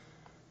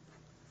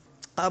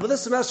But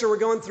this semester we're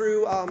going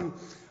through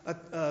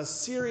a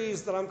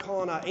series that I'm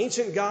calling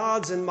Ancient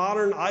Gods and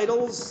Modern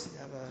Idols. You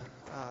have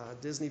a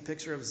Disney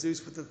picture of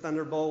Zeus with the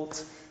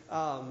thunderbolt.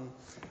 But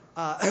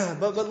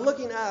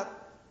looking at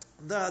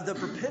the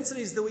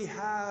propensities that we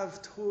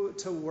have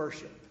to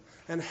worship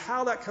and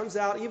how that comes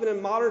out even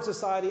in modern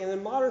society, and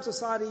in modern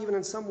society even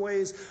in some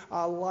ways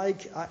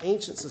like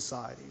ancient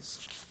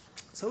societies.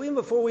 So even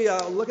before we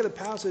look at the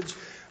passage,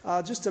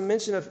 just to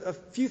mention a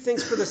few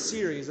things for the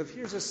series.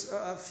 Here's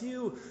a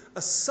few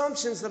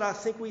assumptions that I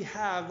think we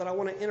have that I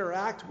want to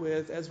interact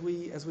with as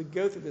we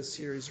go through this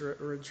series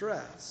or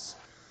address.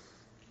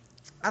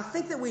 I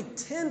think that we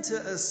tend to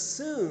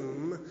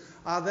assume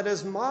that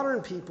as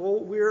modern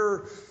people,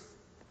 we're,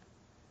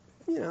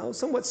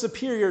 somewhat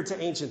superior to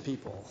ancient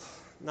people.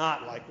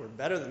 Not like we're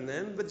better than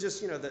them, but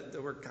just,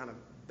 that we're kind of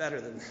better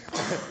than them.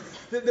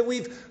 that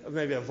we've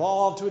maybe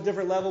evolved to a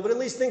different level, but at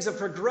least things have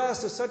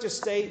progressed to such a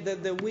state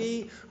that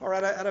we are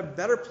at a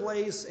better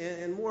place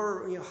and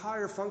more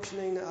higher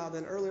functioning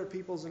than earlier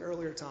peoples in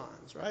earlier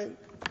times, right?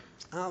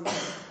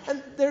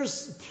 And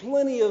there's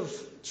plenty of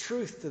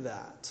truth to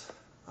that.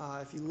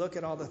 If you look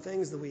at all the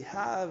things that we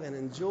have and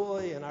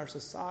enjoy in our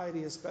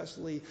society,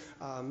 especially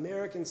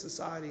American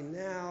society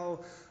now,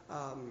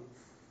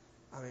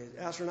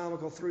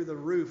 astronomical through the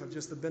roof of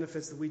just the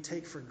benefits that we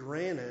take for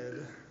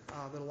granted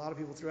that a lot of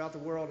people throughout the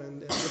world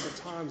and at different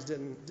times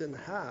didn't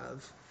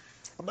have.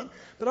 But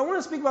I want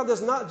to speak about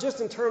this not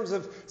just in terms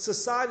of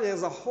society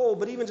as a whole,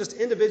 but even just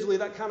individually.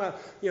 That kind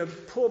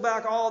of pull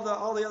back all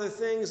the other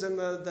things and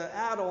the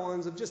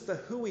add-ons of just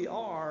who we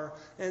are,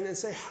 and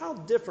say how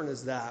different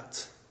is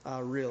that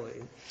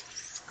really.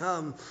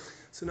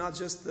 So not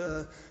just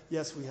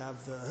yes, we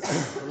have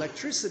the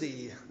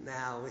electricity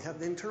now, we have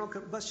the internal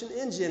combustion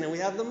engine, and we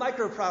have the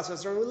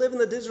microprocessor, and we live in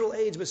the digital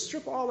age, but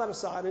strip all that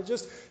aside, and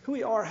just who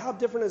we are, how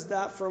different is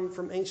that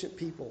from ancient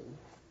people?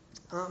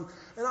 And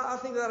I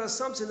think that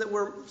assumption that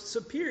we're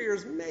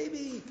superiors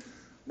maybe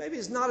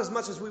is not as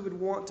much as we would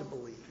want to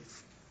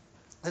believe.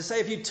 Let's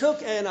say if you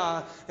took an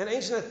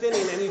ancient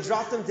Athenian and you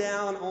dropped them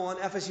down on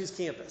FSU's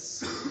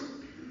campus,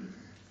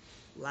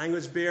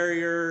 language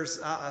barriers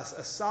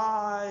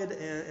aside,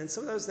 and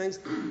some of those things,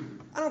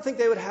 I don't think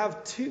they would have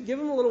give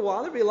them a little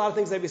while. There'd be a lot of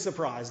things they'd be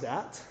surprised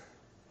at,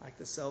 like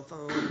the cell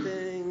phone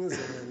things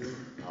and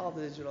all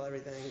the digital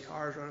everything,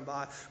 cars running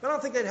by. But I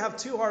don't think they'd have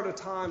too hard a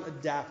time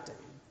adapting.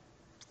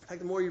 In fact,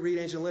 the more you read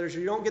ancient literature,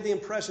 you don't get the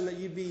impression that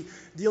you'd be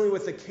dealing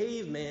with a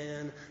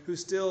caveman who's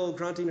still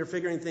grunting or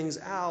figuring things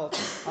out,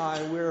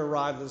 and we're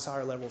arrived at this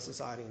higher level of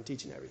society and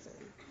teaching everything.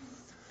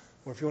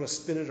 Or if you want to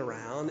spin it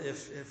around,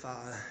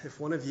 if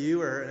one of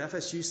you or an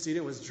FSU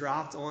student was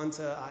dropped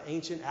onto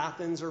ancient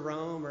Athens or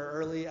Rome or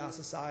early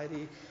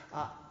society,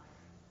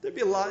 there'd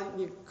be a lot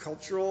of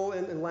cultural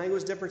and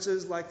language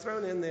differences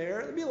thrown in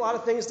there. There'd be a lot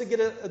of things to get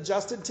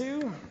adjusted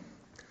to.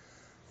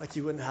 Like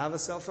you wouldn't have a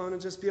cell phone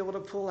and just be able to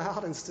pull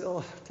out and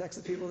still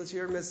text the people that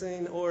you're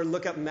missing, or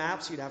look up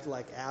maps. You'd have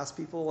to ask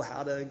people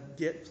how to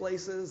get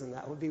places, and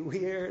that would be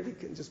weird. You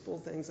couldn't just pull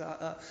things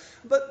out.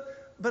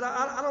 But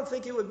I don't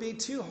think it would be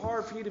too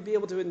hard for you to be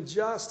able to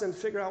adjust and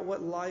figure out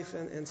what life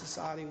and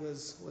society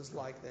was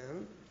like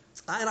then.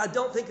 And I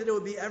don't think that it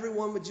would be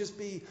everyone would just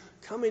be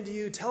coming to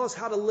you, tell us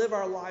how to live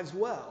our lives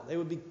well. They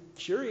would be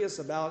curious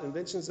about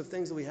inventions of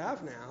things that we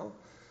have now,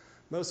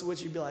 most of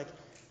which you'd be like,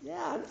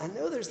 yeah, I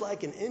know there's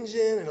an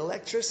engine and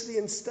electricity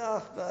and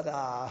stuff, but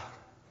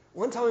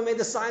one time we made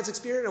the science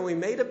experiment and we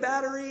made a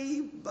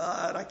battery,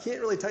 but I can't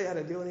really tell you how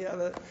to do any of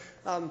it.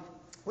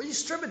 When you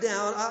strip it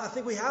down, I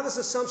think we have this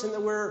assumption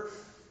that we're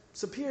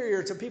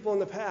superior to people in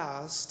the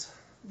past,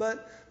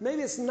 but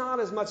maybe it's not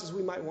as much as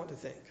we might want to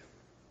think.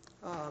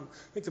 I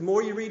think the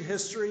more you read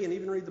history and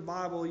even read the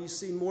Bible, you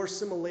see more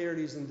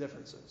similarities than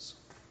differences.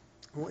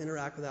 We'll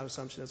interact with that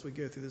assumption as we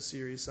go through this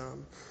series.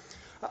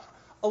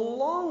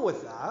 Along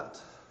with that,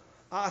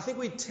 I think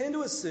we tend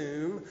to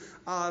assume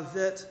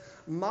that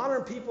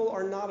modern people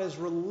are not as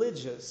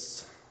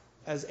religious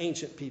as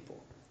ancient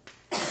people.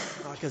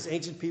 Because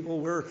ancient people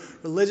were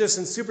religious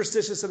and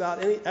superstitious about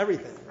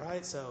everything,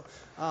 right? So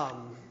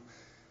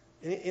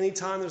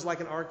anytime there's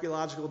an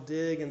archaeological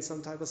dig in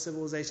some type of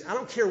civilization, I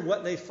don't care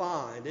what they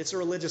find, it's a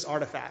religious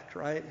artifact,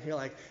 right? You're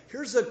like,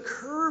 here's a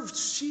curved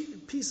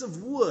piece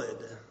of wood.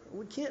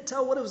 We can't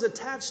tell what it was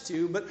attached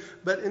to,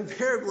 but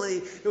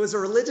invariably it was a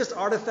religious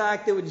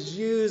artifact that was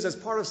used as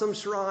part of some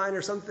shrine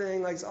or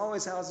something. It's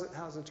always how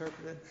it's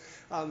interpreted.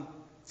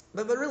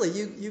 But really,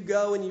 you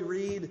go and you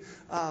read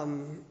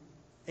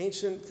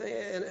ancient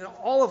things, and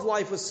all of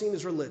life was seen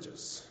as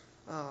religious.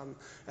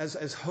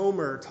 As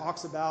Homer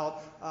talks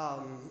about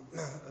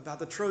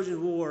the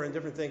Trojan War and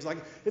different things,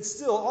 it's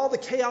still all the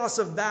chaos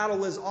of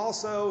battle is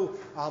also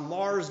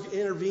Mars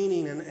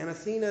intervening and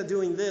Athena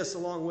doing this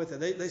along with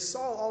it. They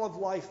saw all of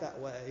life that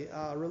way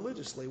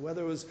religiously,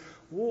 whether it was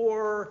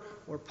war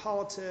or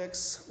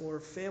politics or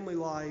family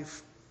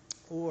life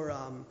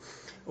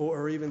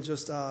or even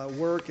just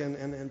work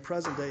and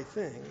present day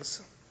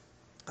things.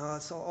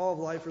 Saw all of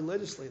life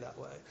religiously that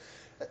way.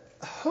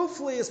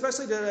 Hopefully,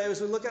 especially today,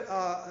 as we look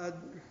at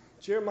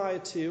Jeremiah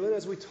 2, and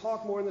as we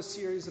talk more in the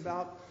series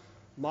about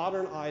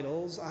modern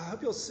idols, I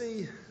hope you'll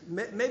see,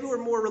 maybe we're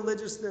more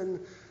religious than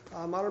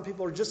modern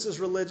people, are just as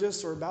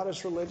religious or about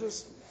as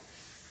religious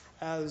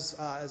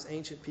as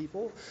ancient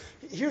people.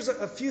 Here's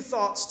a few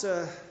thoughts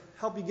to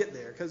help you get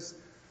there, because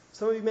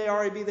some of you may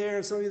already be there,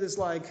 and some of you that's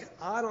like,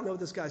 I don't know what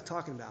this guy's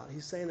talking about.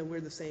 He's saying that we're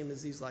the same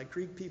as these like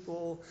Greek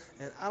people,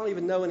 and I don't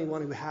even know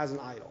anyone who has an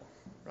idol,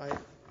 right?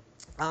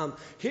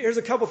 Here's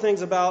a couple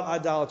things about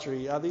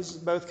idolatry. These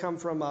both come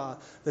from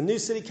the New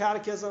City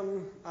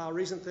Catechism,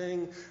 recent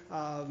thing,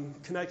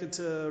 connected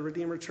to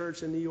Redeemer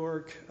Church in New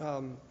York.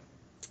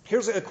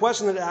 Here's a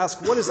question that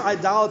asks, what is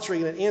idolatry?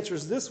 And it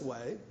answers this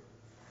way.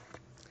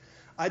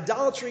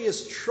 Idolatry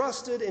is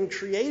trusted in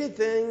created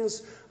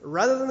things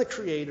rather than the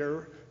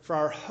Creator for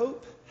our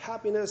hope,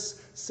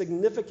 happiness,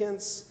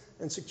 significance,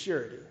 and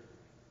security.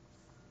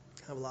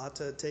 I have a lot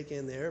to take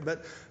in there.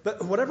 But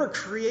whatever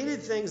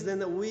created things then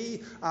that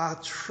we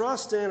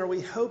trust in or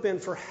we hope in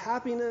for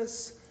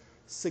happiness,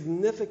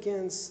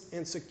 significance,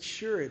 and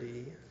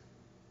security,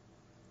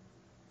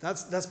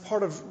 that's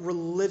part of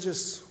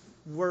religious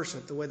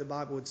worship, the way the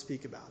Bible would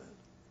speak about it.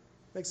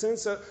 Make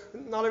sense? So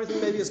not everything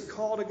maybe is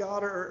called to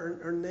God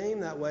or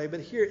named that way,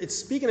 but here it's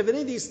speaking of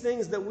any of these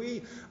things that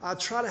we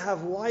try to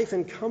have life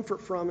and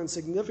comfort from and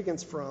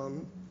significance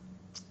from,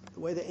 the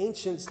way the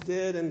ancients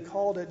did and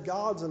called it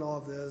gods and all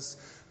of this,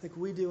 I think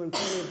we do in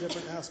plenty of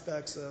different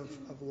aspects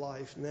of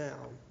life now.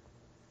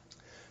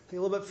 Think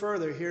a little bit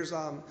further. Here's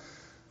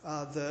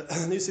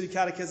the New City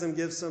Catechism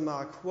gives some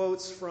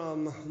quotes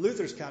from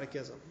Luther's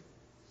catechism.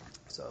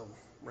 So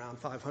around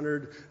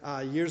 500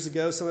 years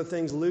ago, some of the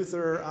things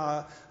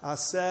Luther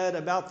said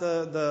about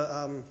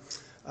the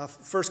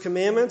first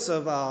commandments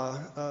of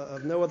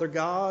no other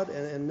God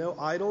and no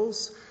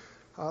idols.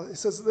 He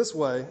says it this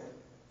way.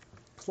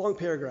 It's a long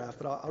paragraph,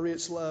 but I'll read it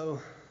slow.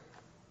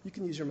 You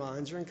can use your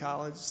minds. You're in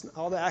college.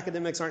 All the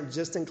academics aren't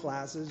just in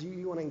classes.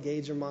 You want to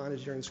engage your mind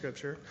as you're in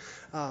Scripture.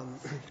 I'll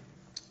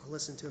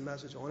listen to a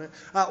message on it.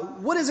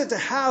 What is it to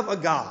have a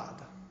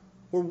God?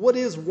 Or what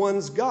is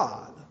one's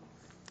God?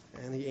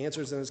 And he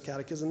answers in his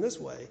catechism this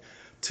way.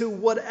 To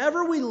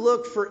whatever we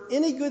look for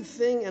any good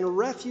thing and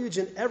refuge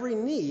in every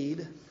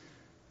need,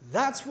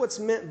 that's what's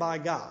meant by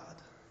God.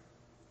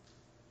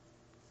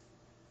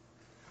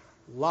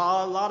 A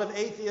lot of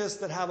atheists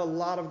that have a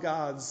lot of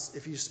gods,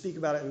 if you speak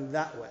about it in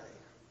that way.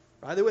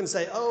 Right? They wouldn't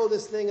say, oh,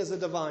 this thing is a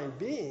divine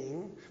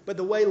being. But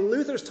the way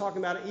Luther's talking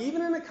about it,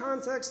 even in a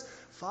context,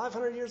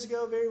 500 years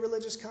ago, very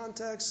religious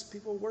context,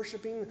 people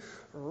worshiping,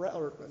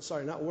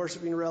 not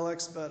worshiping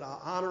relics, but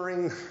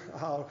honoring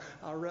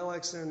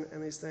relics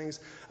and these things.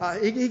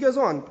 He goes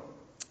on.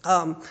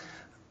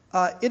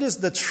 It is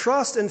the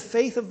trust and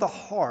faith of the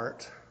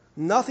heart,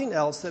 nothing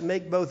else, that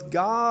make both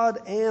God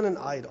and an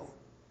idol.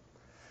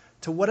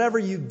 To whatever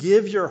you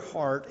give your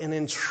heart and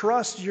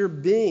entrust your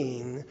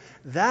being,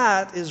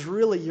 that is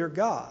really your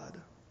God.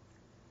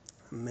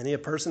 Many a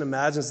person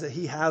imagines that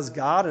he has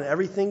God and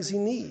everything he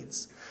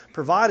needs,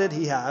 provided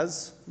he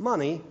has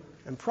money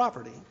and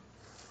property.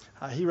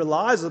 He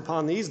relies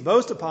upon these,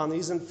 boasts upon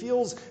these, and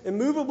feels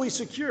immovably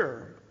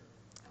secure.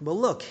 But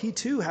look, he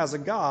too has a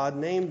God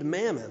named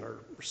Mammon, or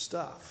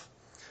stuff.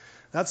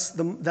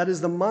 That is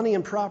the money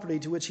and property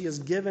to which he has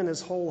given his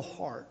whole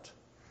heart.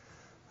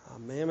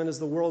 Mammon is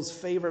the world's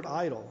favorite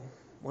idol.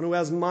 One who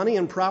has money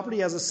and property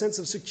has a sense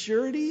of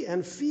security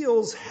and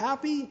feels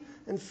happy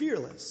and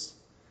fearless.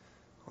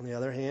 On the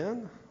other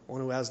hand,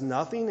 one who has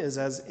nothing is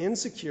as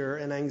insecure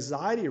and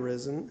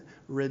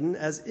anxiety-ridden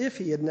as if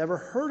he had never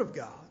heard of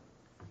God.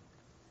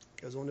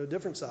 Goes on to a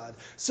different side.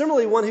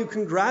 Similarly, one who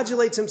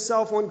congratulates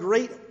himself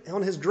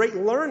on his great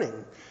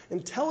learning,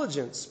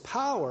 intelligence,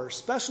 power,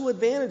 special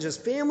advantages,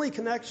 family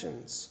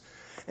connections,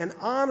 and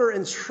honor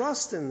and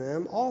trust in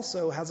them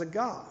also has a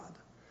God.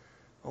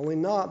 Only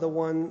not the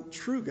one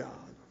true God.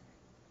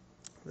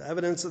 The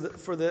evidence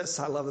for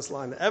this, I love this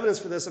line, the evidence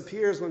for this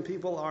appears when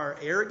people are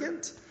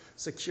arrogant,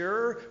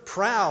 secure,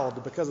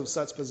 proud because of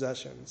such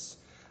possessions,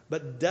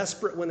 but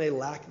desperate when they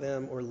lack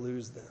them or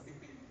lose them.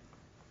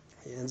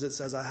 He ends it,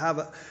 says,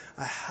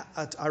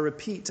 I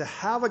repeat, to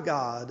have a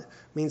God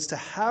means to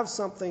have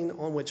something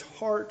on which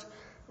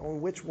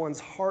one's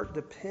heart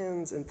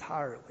depends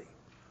entirely.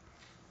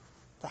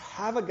 To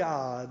have a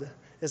God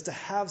is to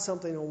have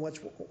something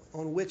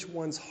on which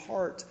one's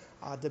heart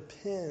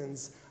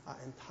depends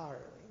entirely.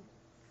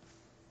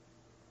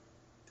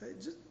 Okay,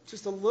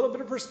 just a little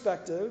bit of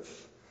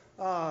perspective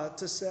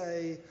to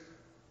say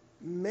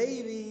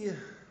maybe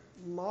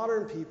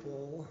modern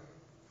people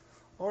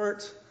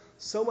aren't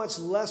so much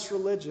less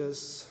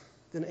religious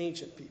than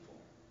ancient people.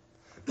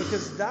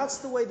 Because that's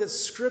the way that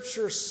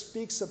Scripture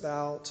speaks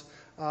about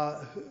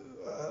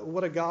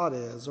what a God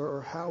is,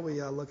 or how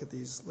we look at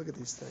these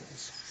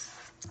things.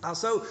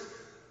 So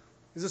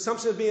his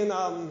assumption of being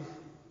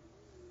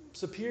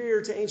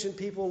superior to ancient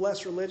people,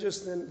 less religious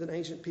than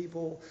ancient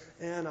people,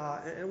 and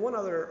one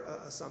other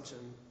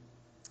assumption,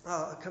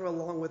 kind of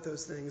along with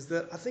those things,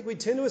 that I think we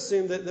tend to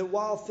assume that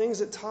while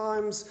things at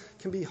times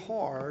can be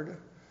hard,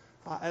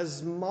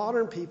 as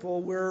modern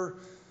people, we're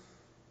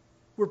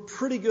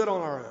pretty good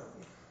on our own.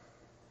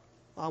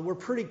 We're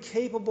pretty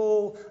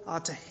capable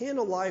to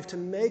handle life, to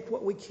make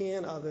what we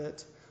can of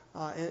it,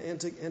 and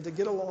to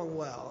get along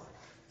well.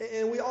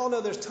 And we all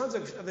know there's tons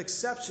of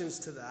exceptions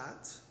to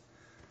that.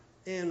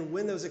 And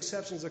when those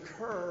exceptions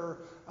occur,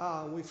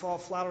 we fall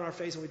flat on our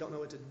face and we don't know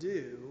what to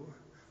do,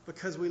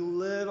 because we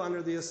live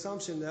under the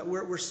assumption that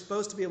we're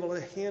supposed to be able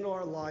to handle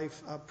our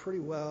life pretty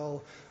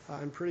well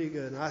and pretty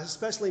good. And I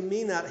especially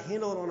mean that,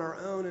 handle it on our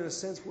own in a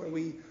sense where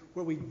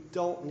we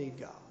don't need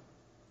God.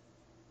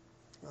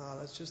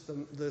 That's just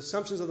the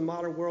assumptions of the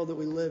modern world that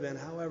we live in.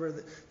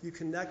 However, you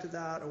connect to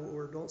that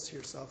or don't see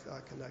yourself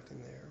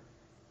connecting there.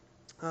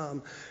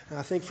 And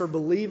I think for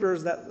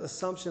believers, that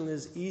assumption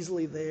is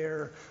easily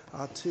there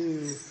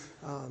too.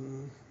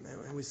 And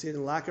we see it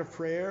in lack of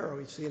prayer, or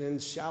we see it in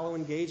shallow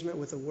engagement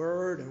with the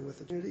Word and with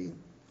the community.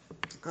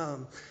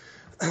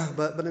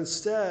 But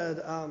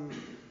instead,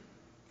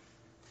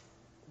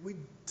 we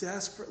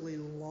desperately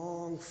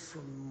long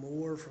for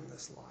more from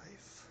this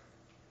life.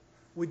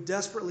 We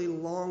desperately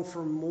long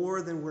for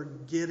more than we're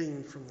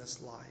getting from this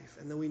life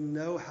and that we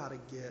know how to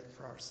get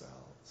for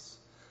ourselves.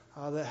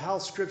 That how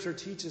Scripture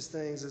teaches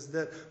things is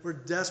that we're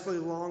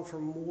desperately long for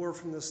more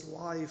from this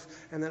life,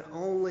 and that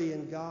only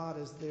in God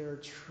is there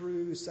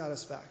true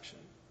satisfaction,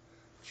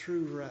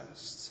 true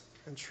rest,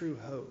 and true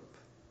hope.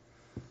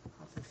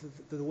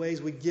 The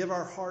ways we give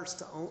our hearts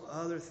to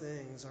other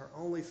things are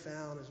only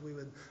found as we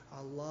would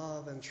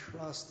love and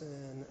trust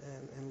in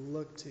and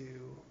look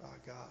to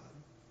God.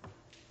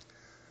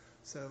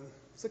 So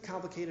it's a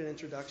complicated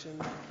introduction.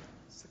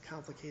 It's a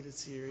complicated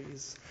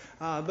series.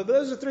 But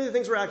those are three of the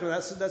things we're acting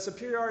with. That's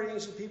superiority to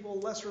ancient people,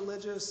 less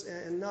religious,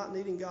 and not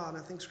needing God. And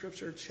I think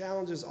Scripture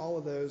challenges all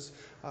of those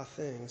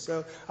things.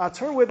 So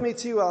turn with me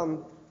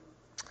to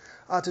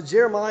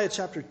Jeremiah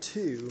chapter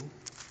 2.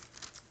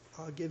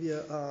 I'll give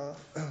you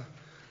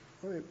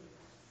let me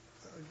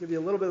give you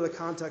a little bit of the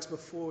context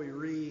before we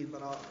read,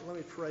 but let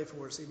me pray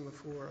for us even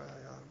before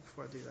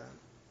I do that.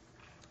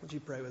 Would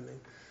you pray with me?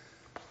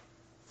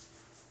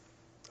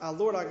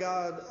 Lord our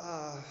God,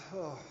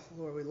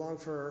 Lord,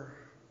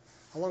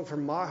 I long for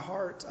my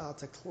heart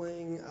to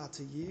cling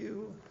to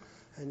you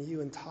and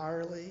you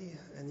entirely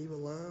and you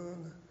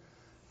alone,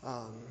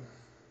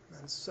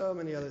 and so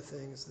many other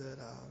things that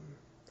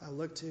I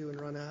look to and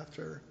run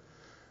after.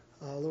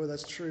 Lord,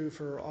 that's true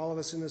for all of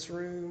us in this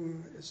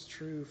room. It's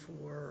true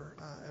for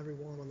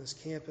everyone on this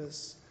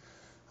campus.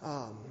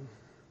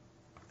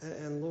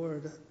 And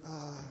Lord,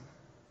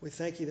 we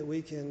thank you that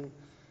we can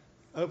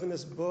open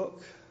this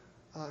book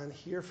and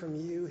hear from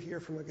you, hear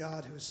from a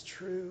God who is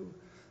true,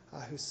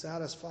 who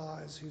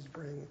satisfies,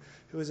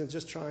 who isn't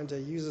just trying to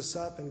use us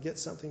up and get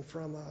something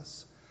from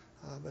us,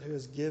 but who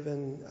has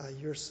given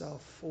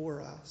yourself for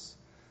us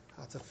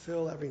to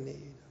fill every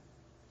need.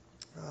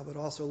 But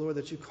also, Lord,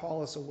 that you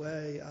call us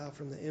away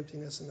from the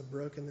emptiness and the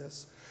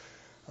brokenness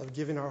of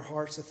giving our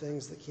hearts to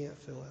things that can't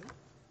fill it.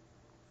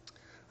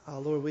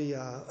 Lord, we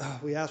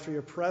ask for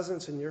your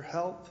presence and your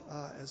help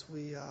as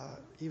we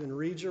even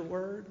read your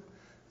word.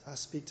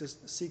 Seek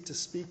to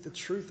speak the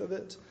truth of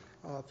it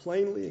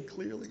plainly and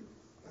clearly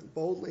and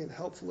boldly and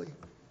helpfully.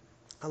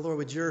 Lord,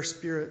 would your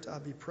Spirit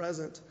be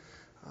present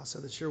so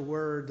that your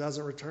word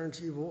doesn't return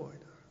to you void,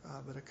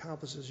 but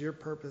accomplishes your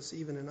purpose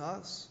even in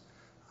us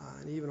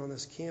and even on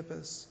this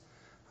campus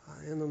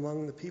and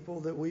among the people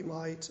that we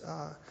might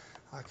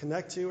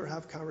connect to or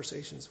have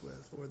conversations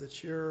with. Lord,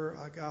 that your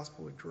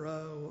gospel would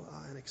grow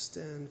and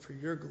extend for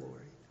your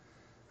glory.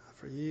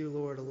 For you,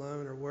 Lord,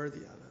 alone are worthy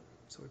of it.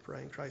 So we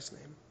pray in Christ's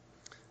name.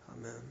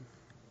 Amen.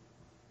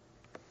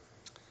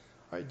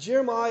 All right,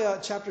 Jeremiah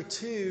chapter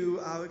 2,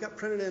 we got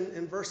printed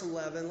in verse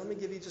 11. Let me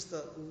give you just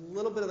a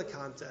little bit of the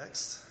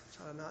context.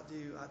 Try to not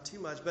do too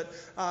much.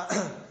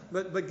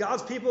 But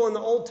God's people in the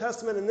Old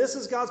Testament, and this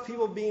is God's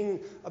people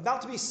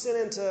about to be sent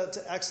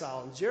into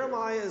exile. And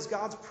Jeremiah is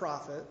God's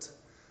prophet,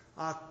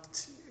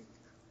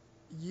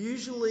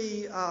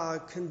 usually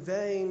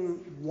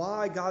conveying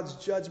why God's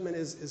judgment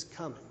is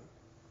coming.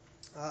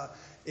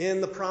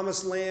 In the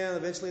promised land,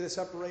 eventually they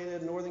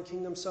separated, northern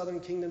kingdom, southern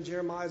kingdom.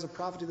 Jeremiah is a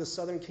prophet to the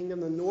southern kingdom.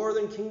 The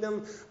northern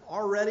kingdom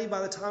already by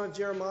the time of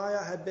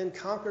Jeremiah had been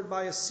conquered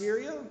by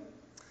Assyria.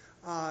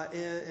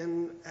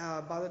 And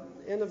by the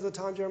end of the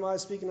time Jeremiah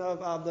is speaking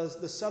of,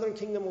 the southern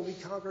kingdom will be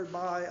conquered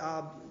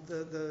by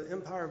the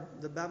empire,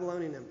 the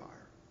Babylonian Empire.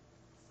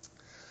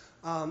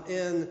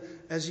 And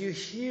as you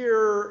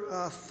hear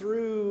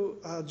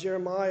through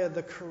Jeremiah,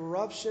 the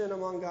corruption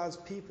among God's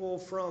people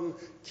from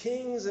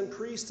kings and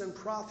priests and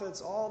prophets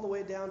all the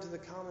way down to the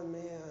common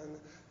man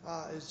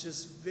is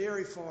just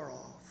very far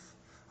off.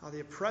 The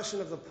oppression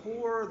of the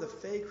poor, the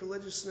fake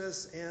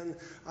religiousness, and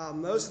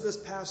most of this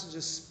passage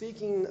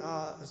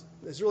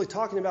is really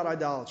talking about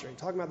idolatry,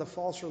 talking about the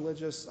false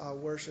religious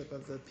worship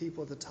of the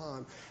people at the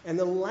time. And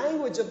the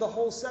language of the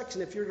whole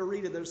section, if you're to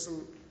read it, there's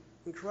some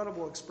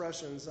incredible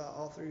expressions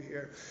all through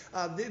here.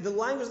 The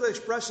language of the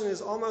expression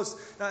is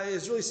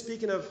really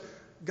speaking of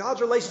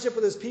God's relationship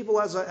with his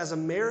people as a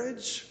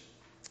marriage,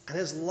 and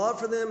his love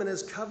for them and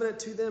his covenant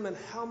to them, and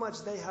how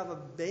much they have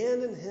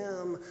abandoned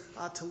him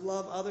to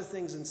love other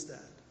things instead.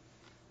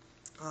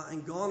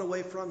 and gone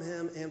away from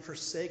him and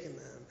forsaken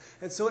them.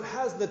 And so it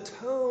has the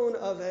tone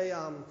of it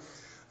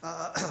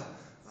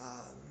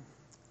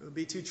would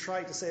be too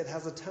trite to say it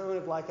has a tone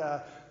of like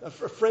a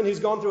friend who's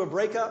gone through a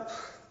breakup.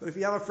 But if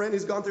you have a friend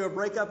who's gone through a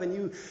breakup and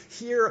you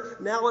hear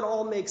now it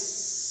all makes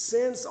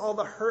sense, all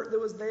the hurt that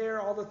was there,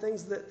 all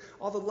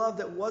the love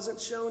that wasn't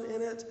shown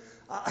in it,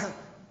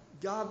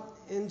 God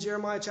in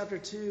Jeremiah chapter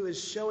 2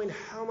 is showing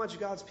how much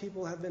God's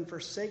people have been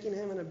forsaking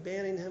him and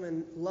abandoning him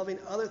and loving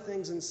other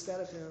things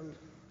instead of him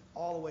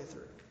all the way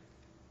through.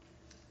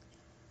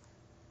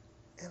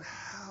 And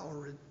how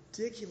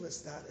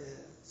ridiculous that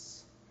is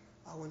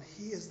when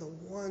he is the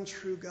one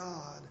true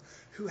God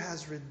who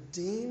has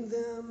redeemed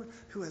them,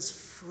 who has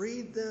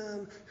freed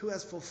them, who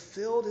has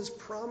fulfilled his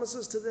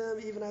promises to them,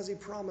 even as he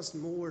promised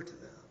more to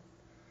them,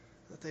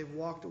 that they've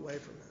walked away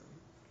from him.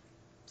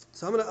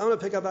 So I'm going to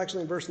pick up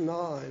actually in verse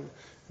 9,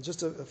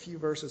 just a few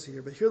verses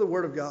here, but hear the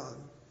word of God.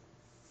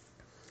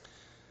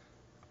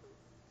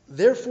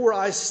 Therefore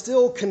I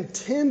still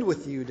contend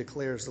with you,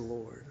 declares the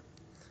Lord,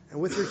 and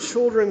with your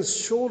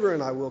children's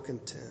children I will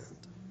contend.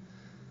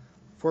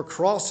 For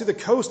cross to the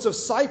coast of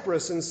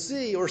Cyprus and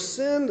see, or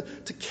send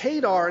to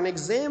Kedar and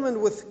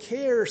examine with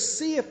care,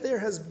 see if there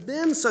has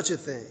been such a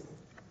thing.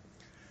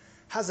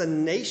 Has a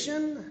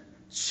nation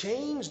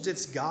changed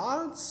its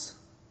gods,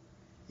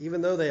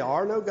 even though they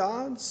are no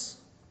gods?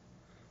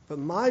 But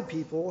my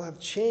people have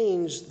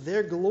changed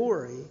their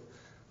glory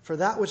for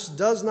that which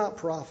does not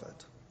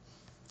profit.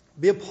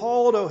 Be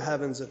appalled, O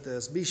heavens, at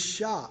this. Be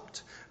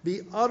shocked.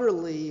 Be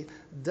utterly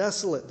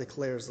desolate,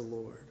 declares the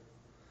Lord.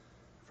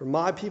 For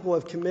my people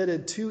have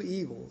committed two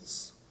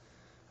evils.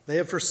 They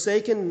have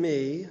forsaken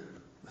me,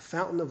 the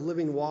fountain of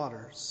living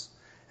waters,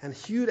 and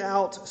hewed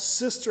out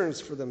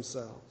cisterns for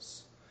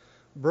themselves,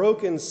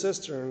 broken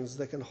cisterns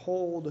that can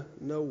hold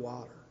no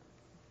water.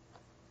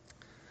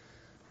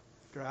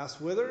 Grass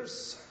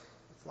withers,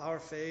 the flower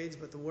fades,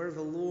 but the word of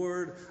the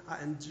Lord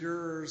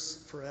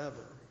endures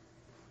forever.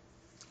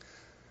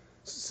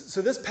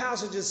 So this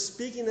passage is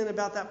speaking then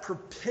about that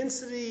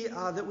propensity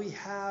that we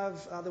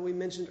have, that we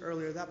mentioned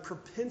earlier, that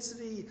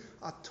propensity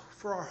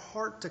for our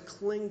heart to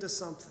cling to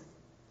something,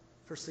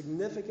 for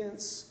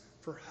significance,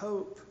 for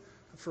hope,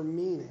 for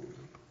meaning.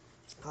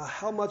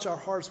 How much our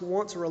hearts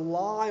want to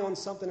rely on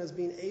something as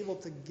being able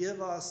to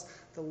give us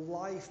the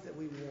life that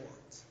we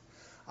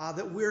want.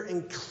 That we're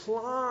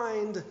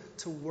inclined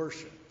to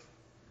worship.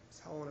 That's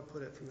how I want to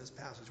put it from this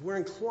passage. We're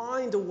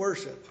inclined to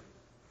worship.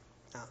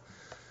 Now,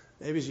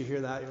 maybe as you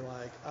hear that, you're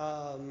like,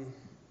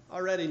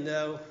 already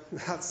no.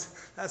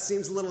 That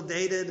seems a little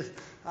dated.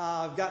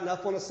 I've gotten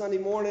up on a Sunday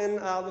morning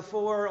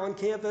before on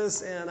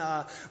campus, and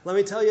let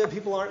me tell you,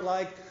 people aren't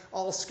like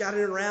all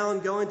scattered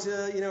around going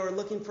to, or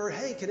looking for,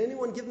 hey, can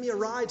anyone give me a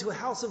ride to a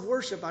house of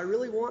worship? I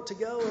really want to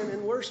go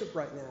and worship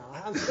right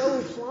now. I'm so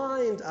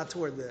inclined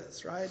toward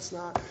this, right?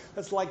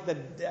 That's like the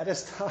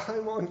deadest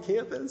time on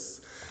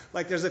campus.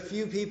 Like there's a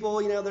few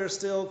people, that are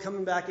still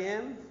coming back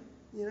in,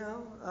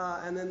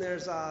 and then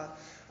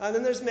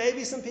there's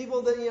maybe some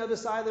people that,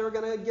 decide they were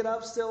going to get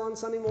up still on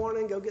Sunday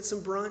morning, go get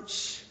some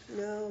brunch,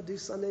 do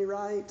Sunday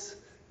right,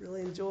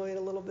 really enjoy it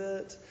a little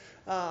bit.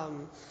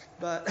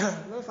 But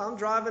if I'm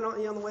driving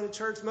on the way to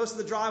church, most of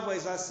the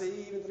driveways I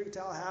see, even through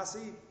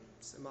Tallahassee,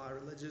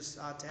 semi-religious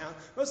town,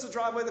 most of the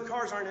driveway, the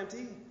cars aren't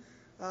empty.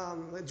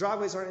 The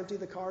driveways aren't empty,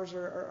 the cars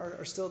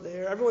are still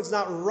there. Everyone's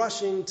not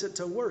rushing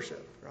to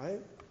worship,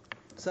 right?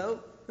 So,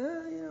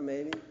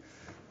 maybe.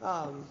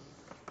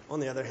 On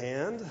the other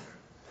hand,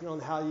 on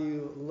how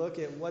you look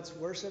at what's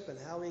worship and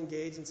how we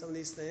engage in some of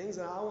these things.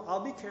 And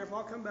I'll be careful.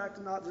 I'll come back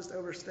to not just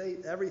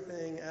overstate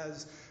everything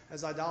as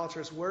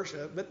idolatrous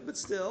worship, but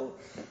still,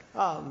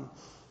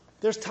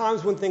 there's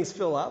times when things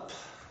fill up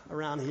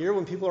around here,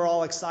 when people are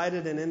all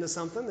excited and into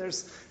something.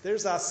 There's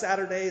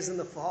Saturdays in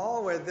the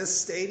fall where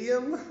this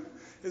stadium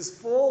is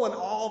full and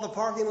all the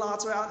parking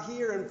lots are out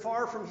here and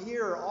far from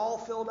here are all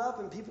filled up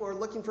and people are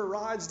looking for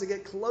rides to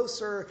get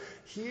closer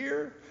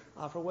here.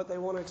 For what they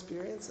want to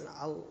experience. And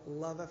I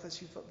love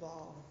FSU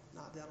football.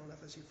 Not down on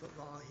FSU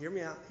football. Hear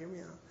me out.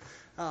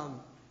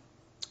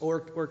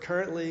 Or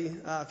currently,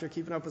 if you're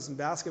keeping up with some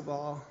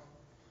basketball,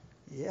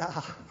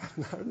 yeah,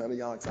 none of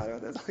y'all excited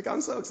about this. Like,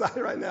 I'm so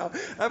excited right now.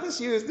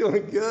 FSU is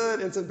doing good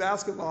in some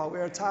basketball. We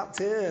are top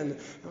 10. And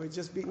we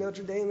just beat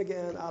Notre Dame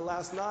again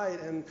last night.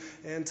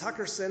 And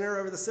Tucker Center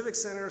over the Civic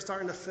Center is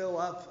starting to fill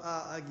up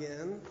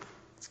again.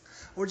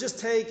 Or just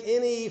take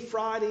any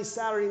Friday,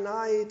 Saturday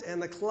night,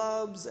 and the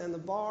clubs and the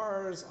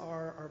bars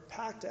are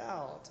packed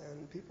out,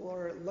 and people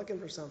are looking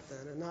for something.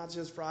 And not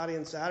just Friday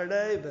and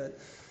Saturday, but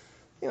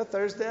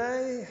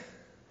Thursday,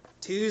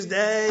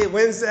 Tuesday,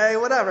 Wednesday,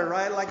 whatever,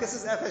 right? Like this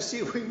is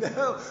FSU.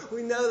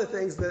 We know the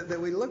things that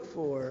we look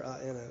for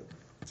in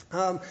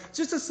it.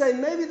 Just to say,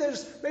 maybe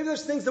there's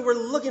things that we're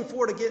looking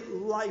for to get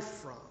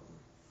life from.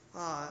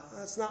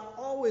 That's not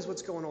always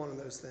what's going on in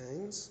those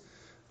things.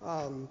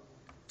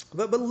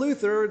 But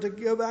Luther, to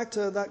go back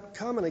to that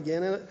comment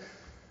again,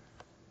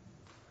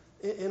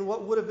 in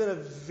what would have been a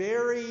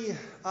very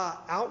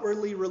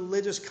outwardly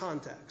religious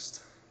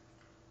context,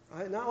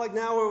 Right? Not like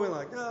now where we're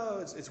like, oh,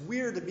 it's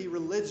weird to be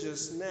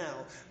religious now.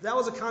 That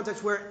was a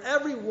context where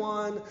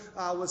everyone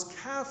was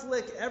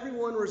Catholic,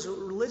 everyone was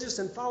religious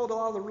and followed a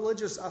lot of the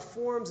religious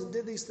forms and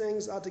did these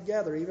things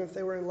together, even if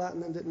they were in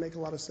Latin and didn't make a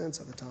lot of sense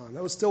at the time.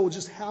 That was still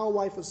just how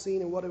life was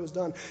seen and what it was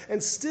done.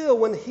 And still,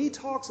 when he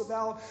talks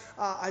about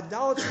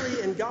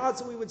idolatry and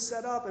gods that we would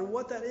set up and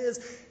what that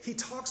is, he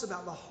talks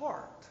about the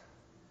heart.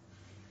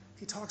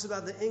 He talks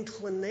about the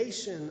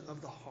inclination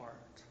of the heart.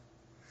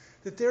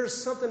 That there's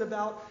something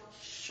about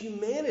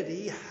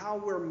humanity, how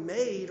we're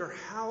made or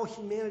how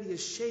humanity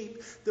is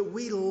shaped, that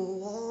we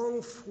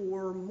long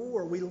for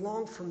more. We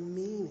long for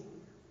meaning.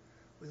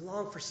 We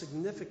long for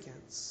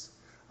significance.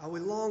 We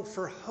long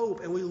for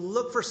hope. And we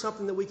look for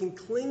something that we can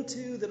cling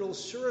to, that will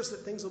assure us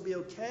that things will be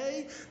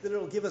okay, that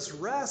it'll give us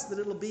rest, that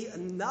it'll be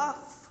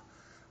enough,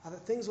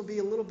 that things will be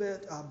a little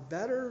bit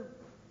better.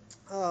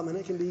 And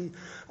it can be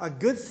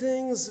good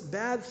things,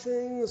 bad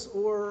things,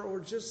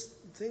 or just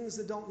things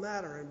that don't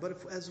matter.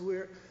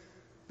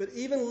 But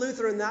even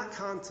Luther in that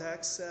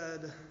context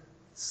said,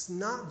 it's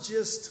not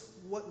just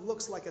what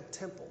looks like a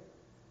temple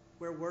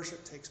where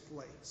worship takes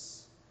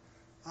place,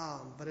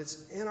 but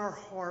it's in our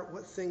heart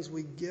what things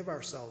we give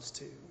ourselves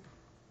to.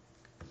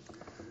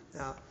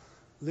 Now,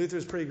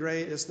 Luther's pretty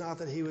great. It's not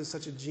that he was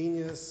such a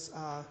genius.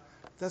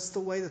 That's the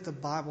way that the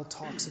Bible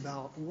talks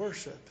about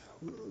worship.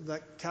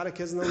 That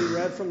catechism that we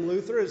read from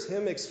Luther is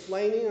him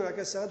explaining, like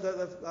I said,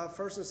 the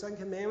first and second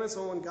commandments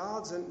on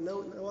gods and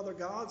no other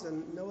gods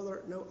and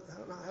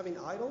not having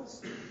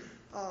idols.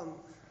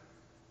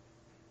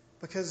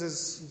 Because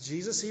as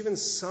Jesus even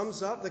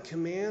sums up the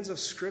commands of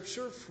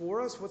Scripture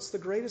for us, what's the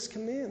greatest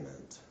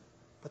commandment?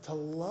 But to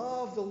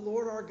love the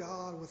Lord our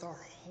God with our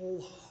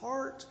whole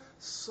heart,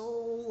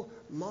 soul,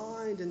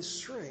 mind, and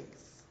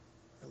strength.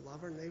 And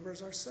love our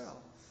neighbors ourselves.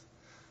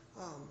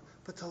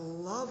 But to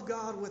love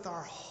God with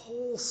our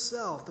whole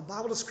self. The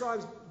Bible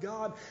describes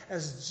God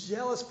as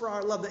jealous for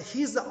our love, that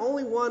he's the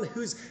only one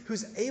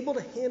who's able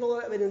to handle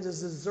it and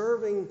is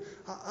deserving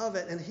of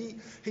it. And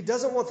he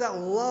doesn't want that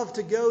love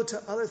to go to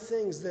other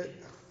things that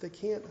they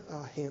can't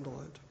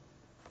handle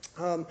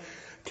it.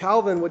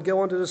 Calvin would go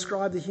on to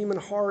describe the human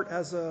heart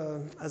as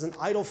an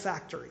idol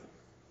factory.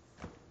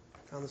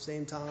 Around the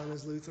same time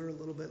as Luther, a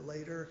little bit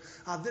later.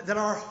 That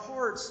our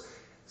hearts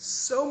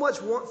so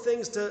much want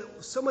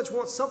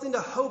something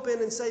to hope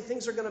in and say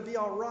things are going to be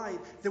all right,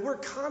 that we're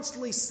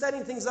constantly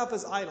setting things up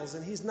as idols.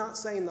 And he's not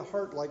saying the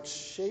heart like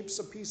shapes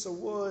a piece of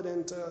wood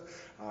into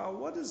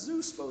what is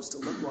Zeus supposed to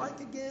look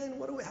like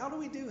again? How do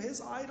we do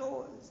his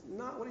idol? It's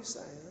not what he's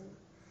saying.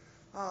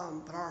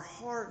 But our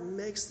heart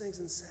makes things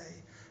and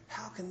say,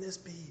 how can this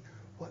be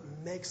what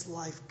makes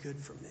life good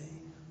for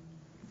me?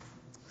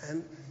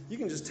 And you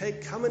can just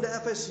take coming to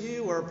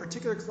FSU or a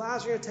particular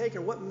class you're going to take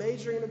or what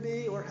major you're going to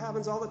be, or it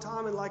happens all the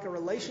time in like a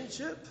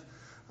relationship,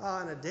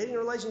 in a dating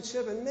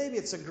relationship, and maybe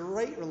it's a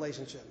great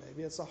relationship.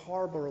 Maybe it's a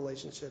horrible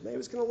relationship. Maybe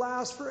it's going to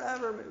last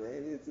forever.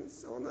 Maybe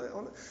it's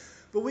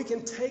But we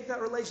can take that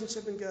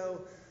relationship and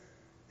go,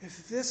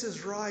 if this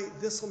is right,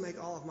 this will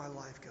make all of my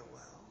life go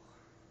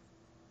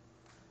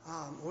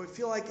well. Or we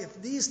feel like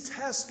if these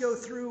tests go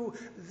through,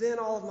 then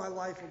all of my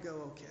life will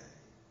go okay.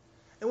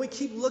 And we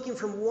keep looking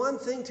from one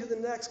thing to the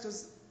next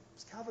because,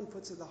 as Calvin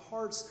puts it, the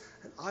heart's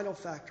an idol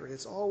factory.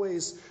 It's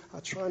always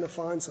trying to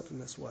find something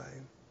this way.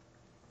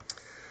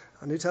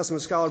 A New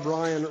Testament scholar,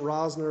 Brian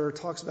Rosner,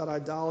 talks about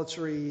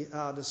idolatry,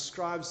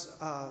 describes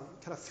kind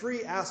of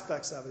three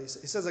aspects of it.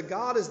 He says a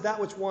God is that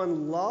which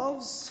one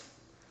loves,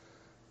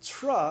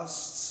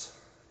 trusts,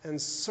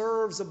 and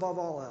serves above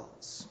all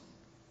else.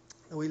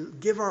 And we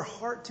give our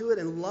heart to it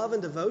in love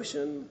and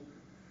devotion,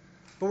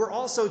 but we're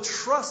also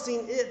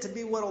trusting it to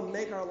be what will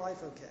make our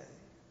life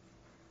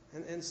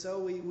okay. And so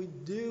we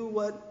do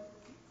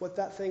what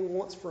that thing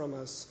wants from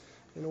us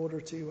in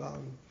order to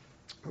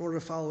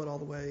follow it all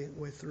the way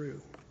through.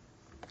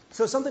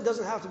 So something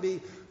doesn't have to be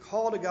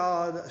called to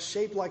God,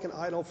 shaped like an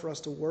idol for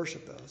us to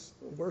worship it.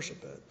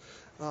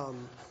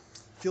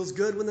 Feels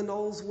good when the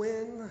Noles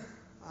win.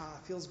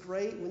 Feels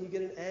great when you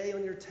get an A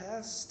on your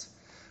test.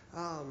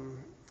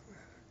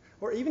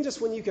 Or even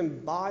just when you can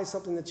buy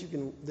something that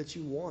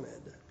you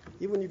wanted.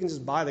 Even when you can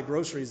just buy the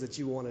groceries that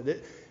you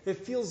wanted. It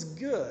feels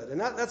good. And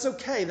that's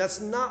okay. That's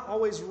not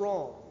always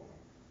wrong.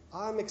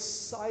 I'm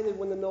excited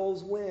when the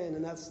Noles win,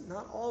 and that's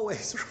not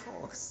always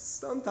wrong.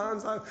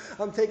 Sometimes I'm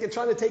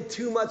trying to take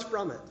too much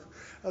from it.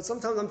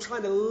 Sometimes I'm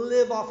trying to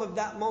live off of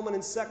that moment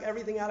and suck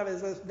everything out of it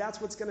as if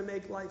that's what's going to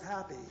make life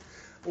happy.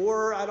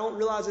 Or I don't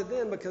realize it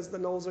then because the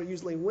Noles are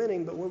usually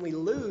winning, but when we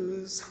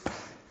lose,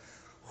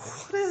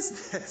 what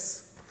is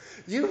this?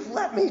 You've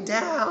let me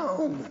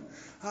down.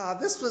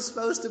 This was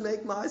supposed to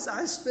make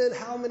I spent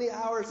how many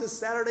hours this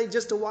Saturday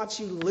just to watch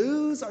you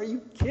lose? Are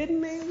you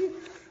kidding me?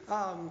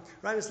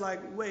 Right? It's like,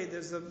 wait,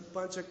 there's a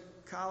bunch of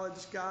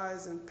college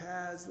guys and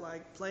pads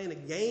like playing a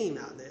game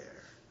out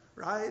there,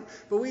 right?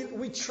 But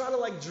we try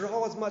to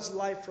draw as much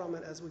life from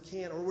it as we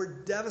can, or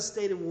we're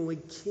devastated when we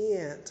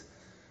can't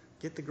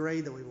get the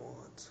grade that we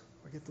want,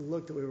 or get the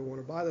look that we want,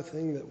 or buy the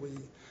thing that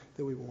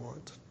we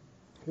want.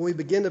 When we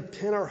begin to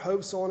pin our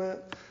hopes on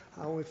it,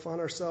 when we find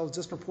ourselves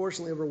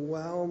disproportionately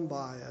overwhelmed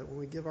by it, when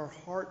we give our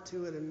heart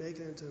to it and make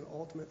it into an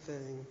ultimate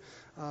thing,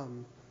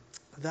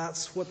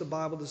 that's what the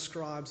Bible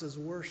describes as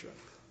worship.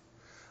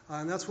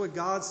 And that's what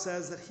God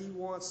says that he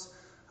wants,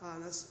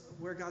 that's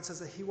where God says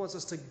that he wants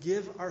us to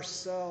give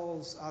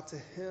ourselves to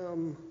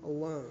him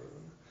alone.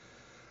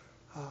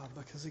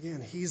 Because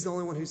again, he's the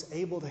only one who's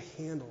able to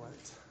handle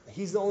it.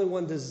 He's the only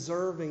one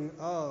deserving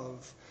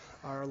of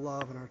our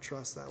love and our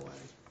trust that way.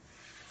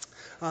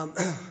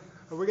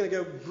 We're going to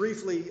go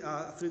briefly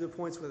through the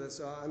points with it.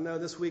 So I know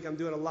this week I'm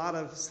doing a lot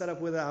of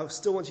setup with it. I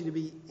still want you to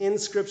be in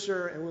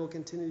Scripture, and we'll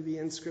continue to be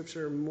in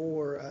Scripture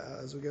more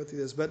as we go through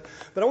this. But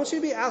I want you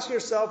to be asking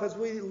yourself as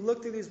we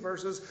look through these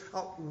verses,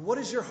 what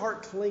does your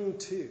heart cling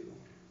to?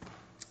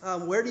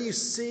 Where do you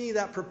see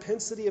that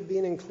propensity of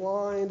being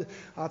inclined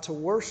to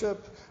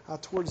worship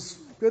towards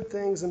good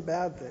things and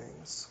bad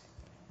things?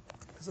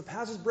 Because the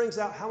passage brings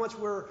out how much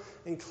we're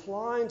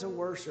inclined to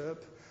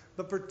worship,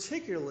 but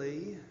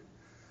particularly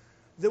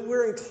that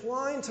we're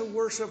inclined to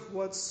worship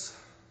what's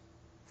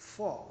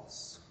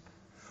false.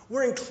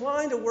 We're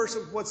inclined to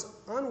worship what's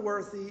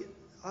unworthy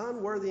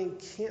and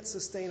can't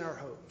sustain our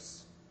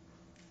hopes.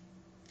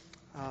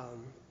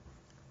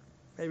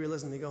 Maybe you're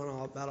listening to me going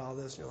on about all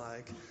this, and you're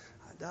like,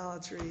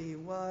 idolatry,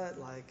 what?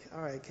 Like,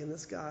 all right, can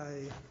this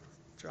guy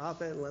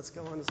drop it and let's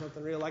go on to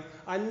something real? Like,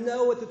 I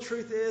know what the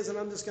truth is, and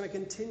I'm just going to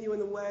continue in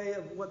the way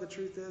of what the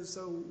truth is,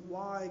 so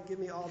why give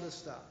me all this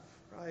stuff?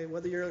 Right?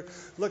 Whether you're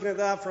looking at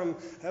that from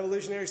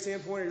evolutionary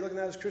standpoint, or you're looking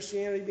at it as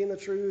Christianity being the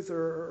truth,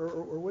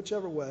 or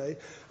whichever way.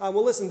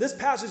 Well, listen, this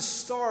passage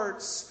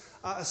starts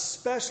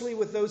especially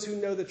with those who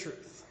know the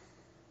truth.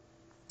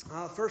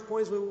 First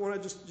point is we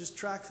want to just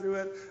track through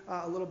it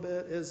a little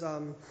bit is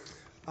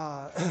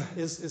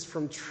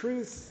from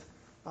truth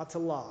to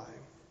lie.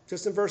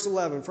 Just in verse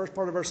 11, first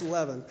part of verse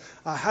 11.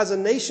 Has a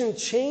nation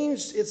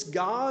changed its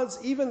gods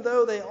even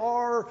though they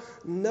are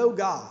no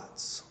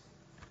gods?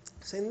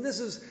 Saying this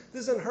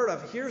is unheard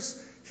of.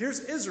 Here's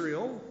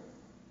Israel,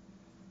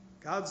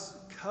 God's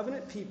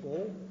covenant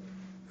people,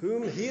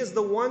 whom he is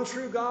the one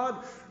true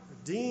God,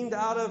 redeemed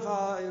out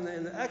of in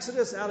the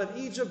Exodus, out of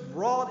Egypt,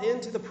 brought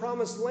into the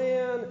promised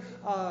land,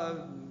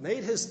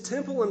 made his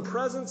temple and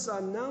presence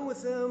known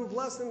with them,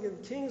 blessed them,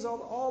 give kings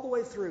all the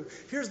way through.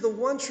 Here's the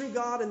one true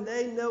God, and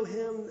they know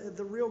him,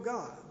 the real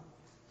God.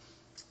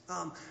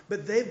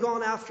 But they've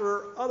gone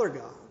after other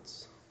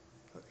gods.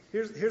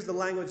 Here's the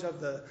language of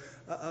the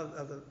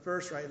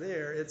verse right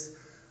there. It's,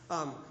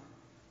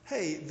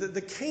 hey,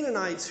 the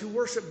Canaanites who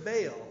worship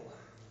Baal,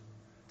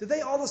 did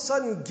they all of a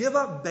sudden give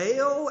up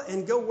Baal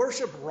and go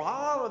worship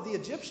Ra of the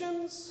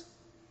Egyptians?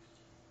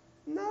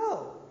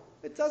 No,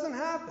 it doesn't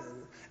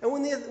happen. And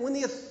when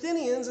the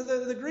Athenians,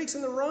 the Greeks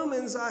and the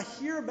Romans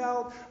hear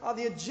about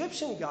the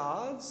Egyptian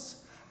gods,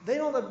 they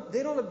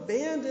don't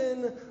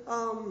abandon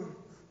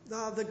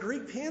the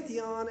Greek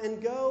pantheon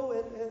and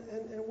go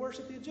and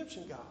worship the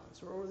Egyptian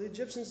gods. Or the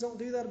Egyptians don't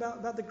do that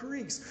about the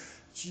Greeks.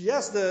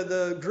 Yes,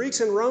 the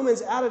Greeks and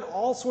Romans added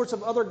all sorts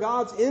of other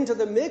gods into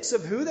the mix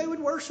of who they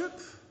would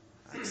worship.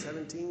 Acts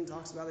 17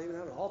 talks about they even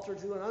had an altar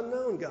to an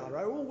unknown God,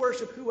 right? We'll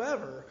worship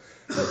whoever.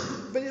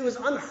 But it was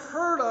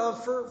unheard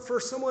of for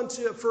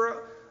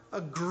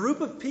a group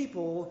of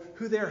people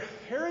who their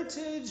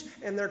heritage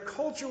and their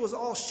culture was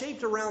all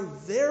shaped around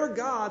their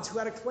gods, who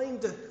had a claim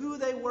to who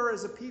they were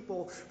as a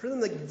people, for them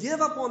to give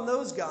up on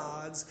those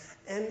gods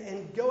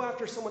and go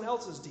after someone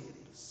else's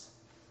deities.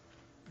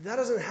 That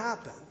doesn't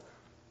happen.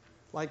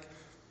 Like,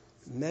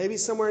 maybe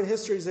somewhere in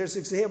history there's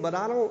an example, but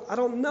I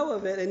don't know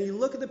of it. And you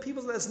look at the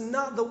people, that's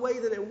not the way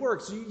that it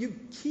works. You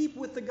keep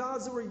with the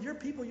gods that were your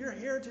people, your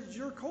heritage,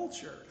 your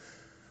culture.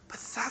 But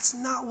that's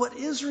not what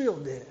Israel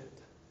did.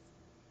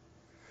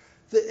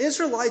 The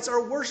Israelites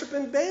are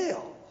worshiping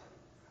Baal.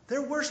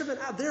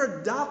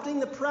 They're adopting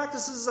the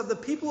practices of the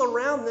people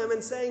around them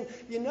and saying,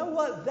 you know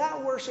what,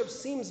 that worship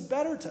seems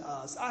better to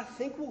us. I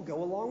think we'll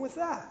go along with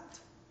that.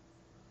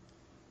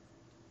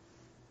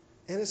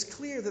 And it's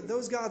clear that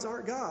those gods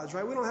aren't gods,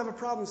 right? We don't have a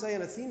problem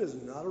saying Athena's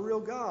not a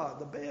real god.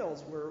 The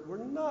Baals were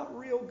not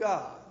real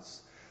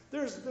gods.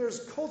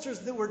 There's cultures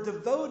that were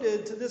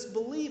devoted to this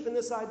belief and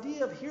this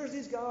idea of here's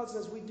these gods,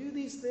 and as we do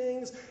these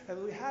things, as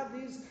we have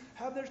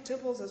their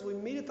temples, as we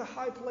meet at the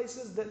high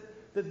places,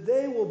 that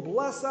they will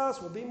bless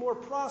us, will be more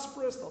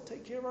prosperous, they'll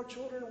take care of our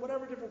children,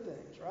 whatever different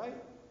things, right?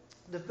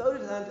 Devoted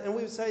to them, and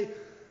we would say,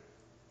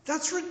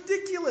 that's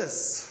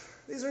ridiculous.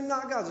 These are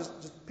not gods,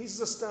 just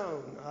pieces of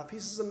stone,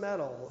 pieces of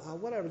metal,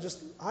 whatever,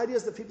 just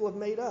ideas that people have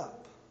made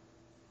up.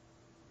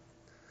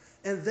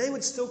 And they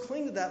would still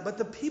cling to that. But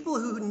the people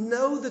who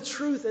know the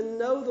truth and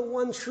know the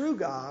one true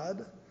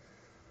God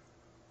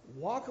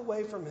walk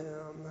away from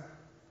him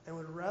and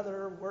would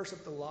rather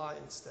worship the lie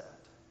instead.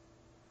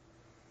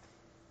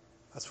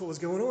 That's what was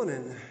going on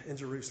in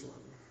Jerusalem.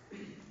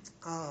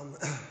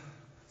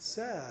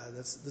 Sad.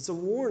 That's a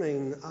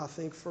warning, I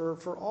think,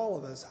 for all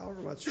of us,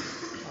 however much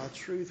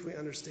truth we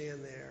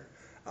understand there.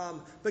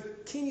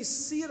 But can you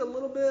see it a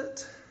little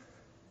bit?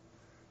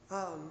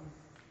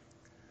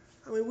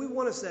 We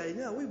want to say,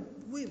 no,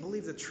 we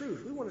believe the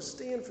truth. We want to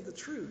stand for the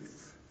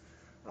truth.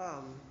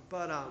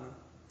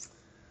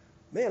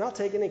 Man, I'll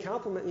take any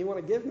compliment you want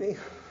to give me.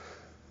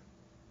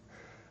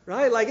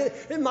 Right? Like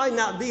it might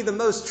not be the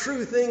most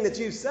true thing that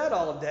you've said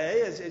all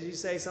day as you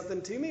say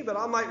something to me, but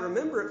I might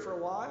remember it for a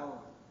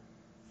while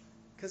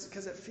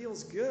because it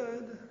feels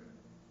good.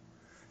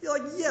 You're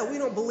like, yeah, we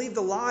don't believe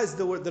the lies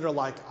that are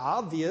like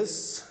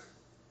obvious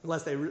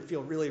unless they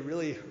feel really,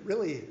 really,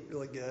 really,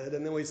 really good.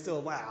 And then we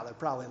still, wow, there's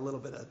probably a little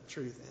bit of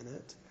truth in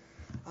it.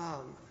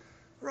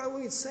 Right?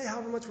 We can say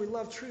however much we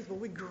love truth, but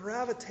we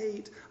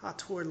gravitate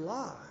toward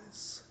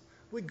lies.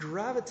 We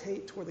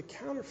gravitate toward the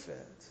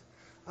counterfeit.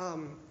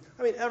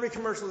 Every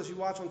commercial that you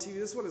watch on TV,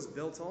 this is what it's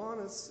built on.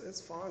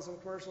 It's fine. Some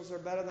commercials are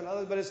better than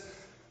others, but it's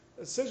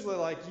essentially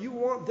like you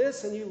want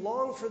this and you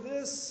long for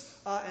this,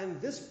 and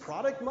this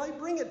product might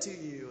bring it to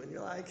you. And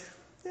you're like,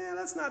 yeah,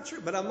 that's not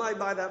true, but I might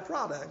buy that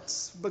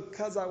product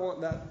because I want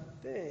that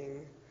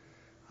thing.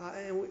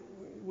 And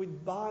we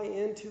buy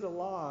into the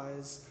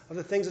lies of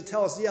the things that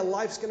tell us, yeah,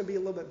 life's going to be a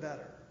little bit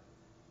better.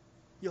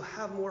 You'll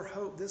have more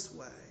hope this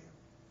way.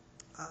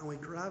 And we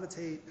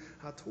gravitate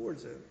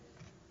towards it.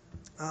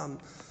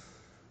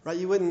 Right?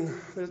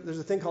 There's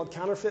a thing called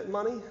counterfeit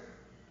money.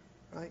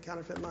 Right?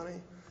 Counterfeit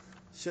money.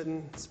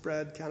 Shouldn't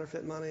spread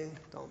counterfeit money.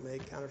 Don't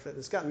make counterfeit.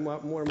 It's gotten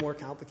more and more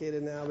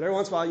complicated now. But every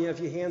once in a while, if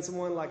you hand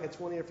someone like a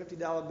 $20 or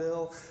 $50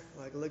 bill,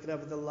 like look it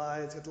up at the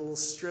light, it's got the little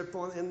strip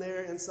in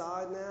there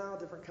inside now,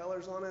 different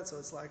colors on it, so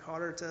it's like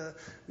harder to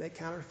make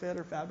counterfeit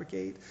or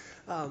fabricate.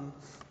 And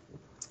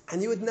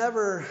you would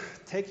never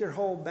take your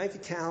whole bank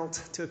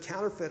account to a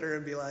counterfeiter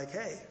and be like,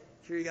 hey,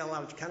 here you got a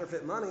lot of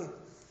counterfeit money.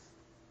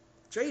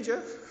 Trade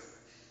you.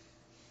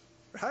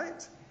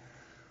 Right?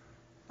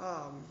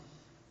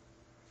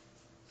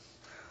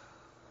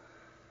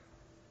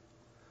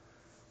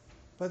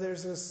 But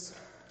there's this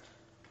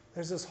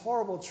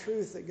horrible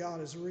truth that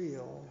God is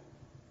real,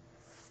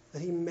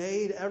 that he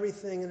made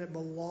everything and it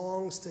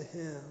belongs to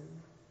him,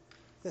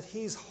 that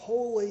he's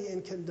holy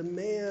and can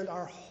demand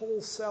our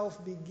whole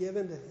self be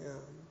given to him.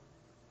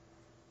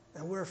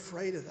 And we're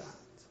afraid of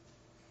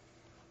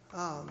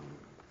that.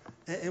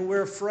 And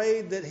we're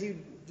afraid that he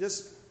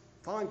just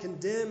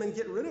condemn and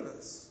get rid of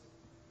us.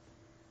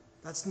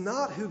 That's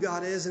not who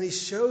God is, and he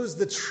shows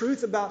the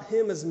truth about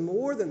him as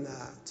more than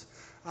that.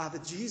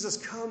 That Jesus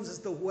comes as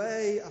the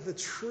way of the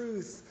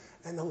truth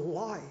and the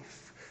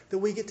life, that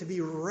we get to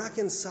be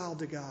reconciled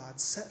to God,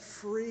 set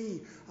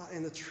free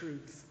in the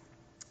truth,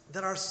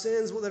 that our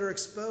sins that are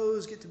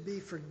exposed get to be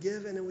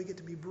forgiven and we get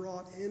to be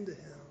brought into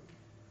him.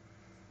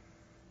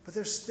 But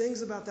there's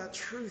things about that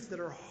truth that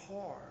are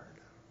hard.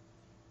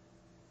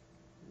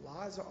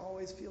 Lies don't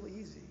always feel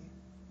easy,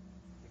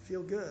 they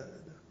feel good.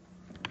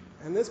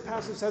 And this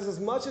passage says as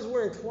much as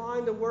we're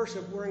inclined to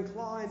worship, we're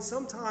inclined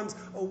sometimes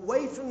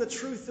away from the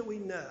truth that we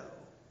know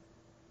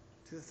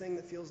to the thing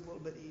that feels a little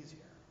bit easier.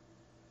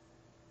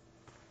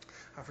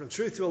 From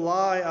truth to a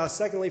lie.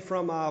 Secondly,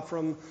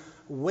 from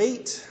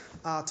weight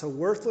to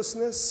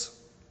worthlessness.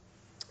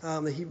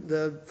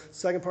 The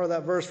second part of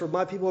that verse, for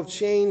my people have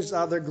changed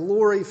their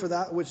glory for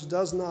that which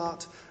does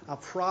not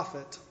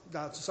profit.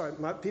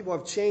 My people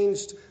have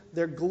changed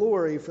their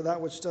glory for that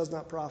which does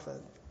not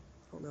profit.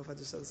 I don't know if I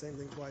just said the same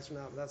thing twice or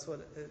not, but that's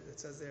what it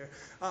says there.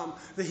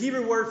 The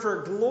Hebrew word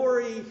for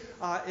glory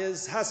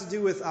has to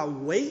do with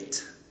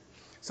weight.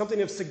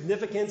 Something of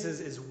significance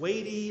is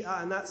weighty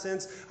in that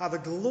sense. The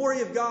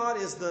glory of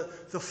God is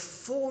the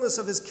fullness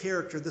of his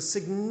character, the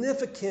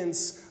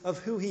significance of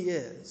who he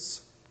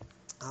is.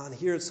 And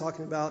here it's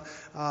talking about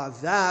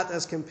that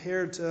as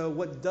compared to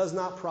what does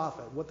not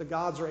profit, what the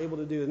gods are able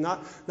to do.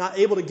 Not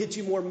able to get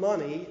you more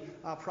money,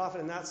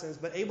 profit in that sense,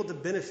 but able to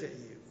benefit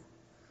you.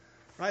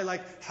 Right?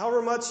 Like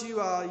however much you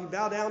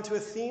bow down to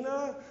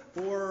Athena,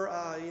 or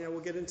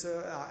we'll get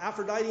into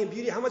Aphrodite and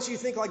beauty. How much you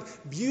think like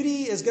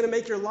beauty is going to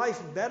make your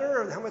life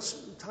better, or how much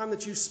time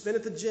that you spend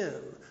at the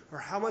gym, or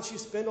how much you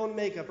spend on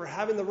makeup, or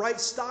having the right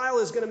style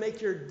is going to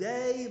make your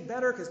day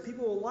better because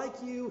people will like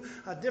you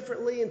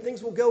differently and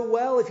things will go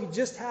well if you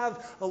just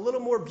have a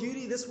little more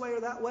beauty this way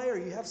or that way, or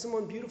you have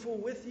someone beautiful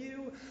with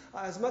you.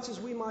 As much as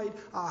we might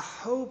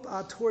hope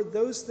toward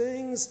those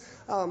things,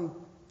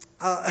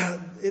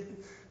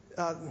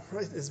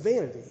 it's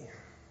vanity.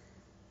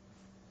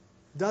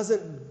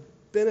 Doesn't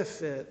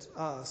benefit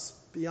us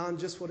beyond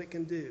just what it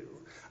can do.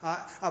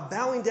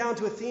 Bowing down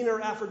to Athena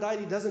or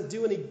Aphrodite doesn't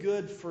do any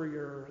good for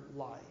your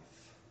life.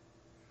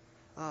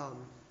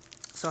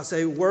 So I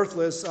say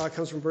worthless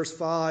comes from verse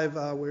 5.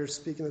 We're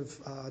speaking of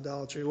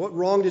idolatry. What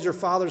wrong did your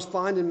fathers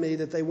find in me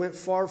that they went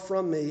far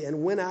from me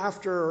and went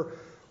after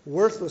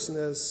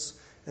worthlessness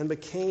and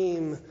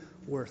became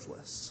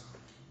worthless?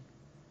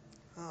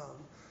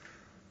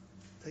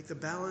 Take the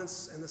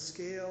balance and the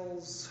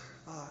scales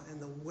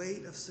and the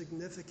weight of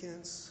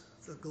significance,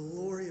 the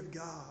glory of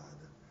God.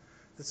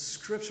 The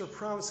Scripture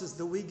promises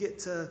that we get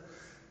that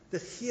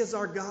he is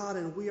our God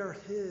and we are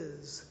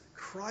his.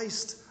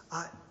 Christ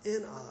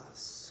in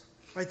us.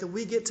 Right? That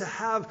we get to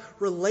have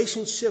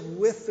relationship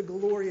with the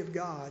glory of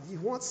God. You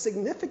want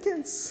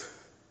significance?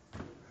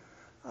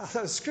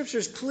 Scripture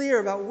is clear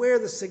about where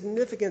the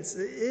significance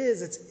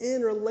is. It's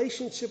in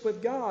relationship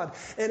with God.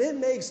 And it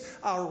makes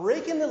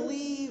raking the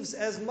leaves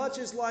as much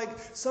as like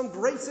some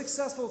great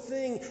successful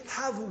thing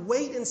have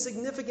weight and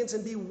significance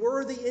and be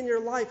worthy in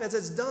your life as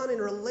it's done in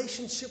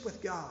relationship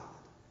with God.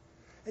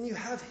 And you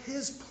have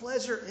His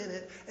pleasure in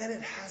it, and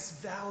it has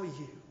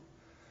value.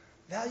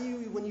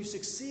 Value when you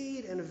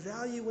succeed and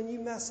value when you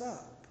mess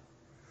up.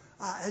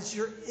 As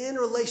you're in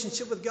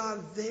relationship with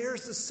God,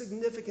 there's the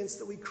significance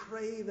that we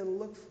crave and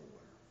look for.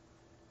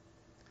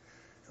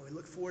 And we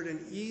look for it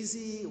in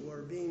easy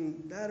or being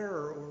better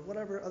or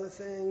whatever other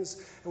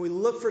things. And we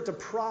look for it to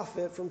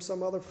profit from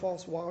some other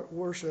false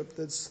worship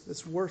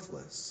that's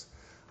worthless.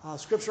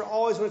 Scripture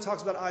always, when it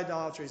talks about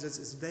idolatries,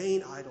 it's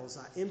vain idols,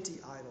 empty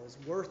idols,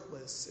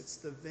 worthless. It's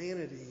the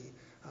vanity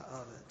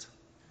of it.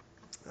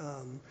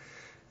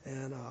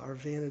 And our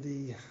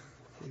vanity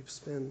we've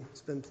spent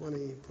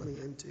plenty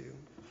into.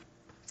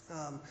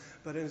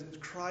 But in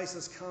Christ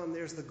has come,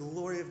 there's the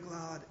glory of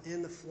God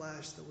in the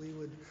flesh that we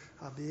would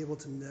be able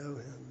to know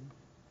Him.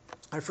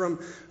 And from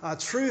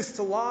truth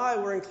to lie,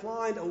 we're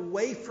inclined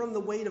away from the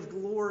weight of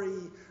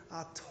glory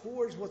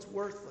towards what's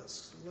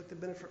worthless. We look to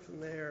benefit from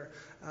there.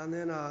 And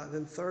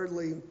then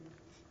thirdly,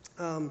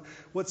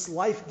 what's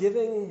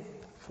life-giving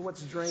for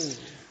what's draining.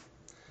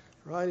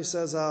 Right? He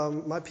says,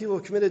 my people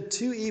have committed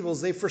two evils.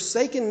 They've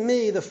forsaken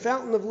me, the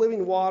fountain of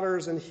living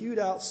waters, and hewed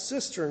out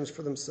cisterns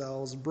for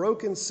themselves,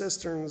 broken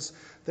cisterns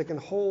that can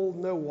hold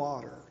no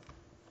water.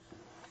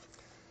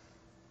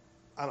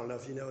 I don't know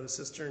if you know what a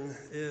cistern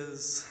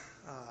is.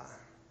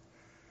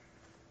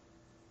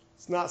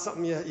 It's not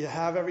something you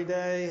have every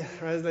day.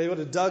 Right? They would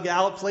have dug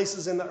out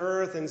places in the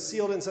earth and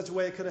sealed it in such a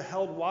way it could have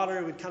held water.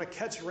 It would kind of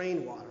catch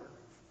rainwater.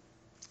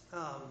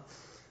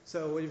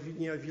 So if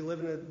you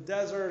live in a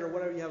desert or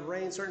whatever, you have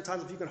rain certain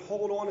times, if you can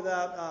hold on to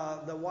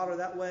that the water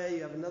that way,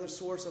 you have another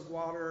source of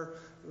water.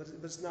 But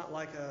it's not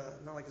like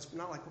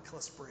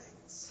Wakilla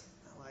Springs.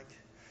 All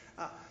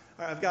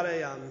right, I've got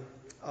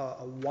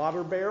a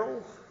water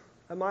barrel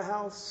at my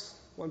house.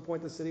 At one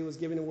point, the city was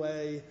giving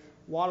away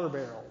water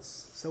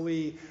barrels. So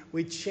we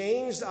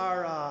changed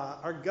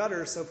our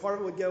gutter, so part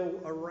of it would go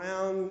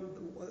around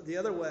the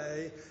other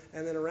way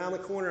and then around the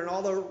corner. And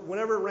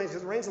whenever it rains,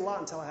 because it rains a lot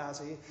in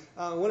Tallahassee,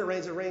 when it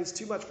rains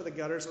too much for the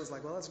gutter. So it's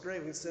like, well, that's great.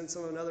 We can send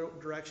some another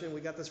direction.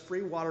 We got this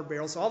free water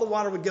barrel. So all the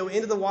water would go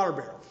into the water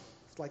barrel.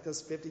 It's like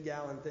this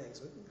 50-gallon thing.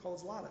 So it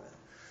holds a lot of it.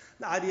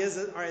 The idea is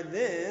that, all right,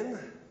 then,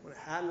 when it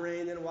hadn't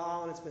rained in a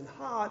while and it's been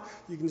hot,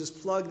 you can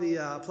just plug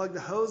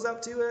the hose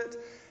up to it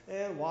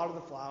and water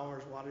the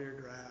flowers, water your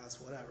grass,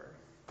 whatever.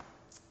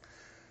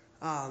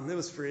 It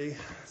was free,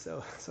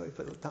 so we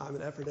put the time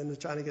and effort into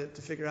trying to get it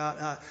to figure out.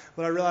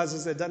 What I realized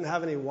is it doesn't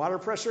have any water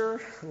pressure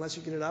unless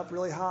you get it up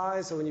really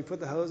high. So when you put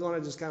the hose on,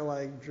 it just kind of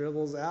like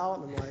dribbles out.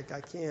 And I'm like,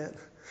 I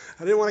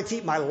didn't want to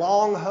keep my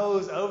long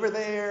hose over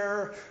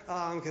there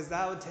because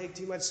that would take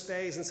too much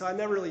space. And so I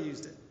never really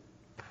used it.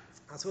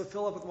 So it would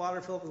fill up with water,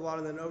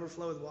 and then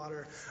overflow with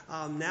water.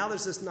 Now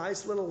there's this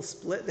nice little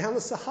split down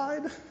the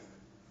side.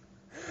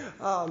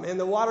 And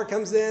the water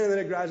comes in, and then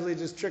it gradually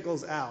just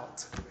trickles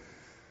out.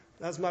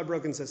 That's my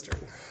broken cistern.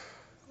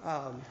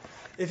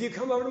 If you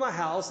come over to my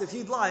house, if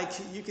you'd like,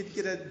 you could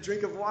get a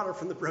drink of water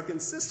from the broken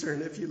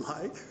cistern if you'd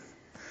like.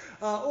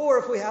 Or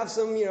if we have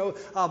some,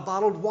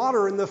 bottled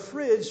water in the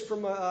fridge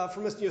from a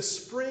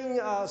spring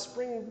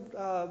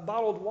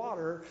bottled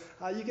water,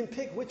 you can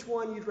pick which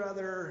one you'd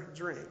rather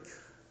drink.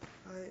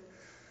 Right?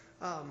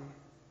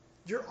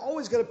 You're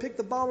always going to pick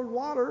the bottled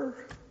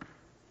water.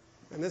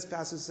 And this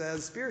passage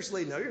says,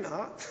 spiritually, no, you're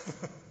not.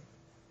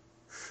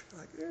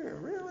 Like,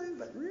 really?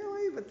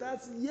 But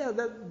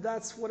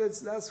that's what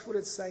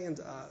it's saying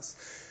to us.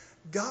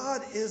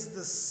 God is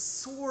the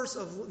source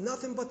of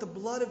nothing but the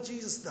blood of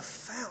Jesus, the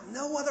fountain.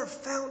 No other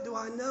fountain do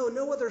I know.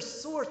 No other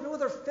source, no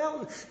other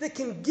fountain that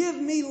can give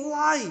me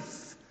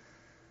life.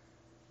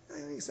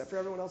 Except for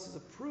everyone else's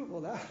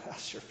approval. That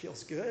sure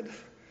feels good.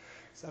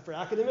 Except for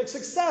academic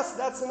success.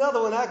 That's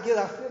another one. I get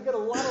a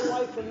lot of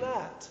life from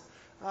that.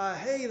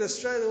 When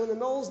the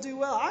Knowles do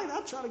well,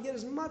 I try to get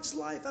as much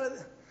life out of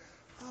it.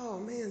 Oh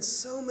man,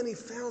 so many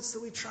fountains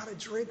that we try to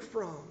drink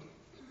from.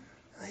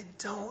 They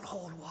don't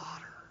hold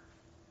water.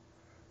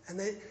 And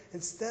they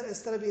instead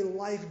of being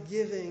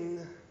life-giving,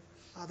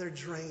 they're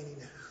draining.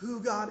 Who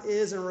God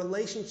is in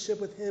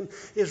relationship with Him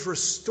is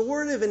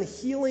restorative and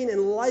healing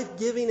and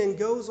life-giving and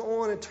goes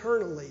on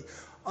eternally.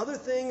 Other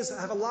things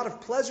have a lot of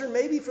pleasure,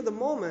 maybe for the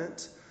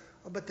moment,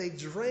 but they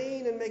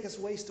drain and make us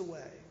waste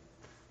away.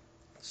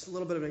 Just a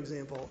little bit of an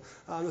example.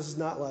 This is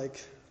not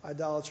like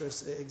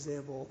idolatrous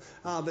example,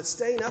 but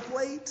staying up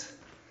late.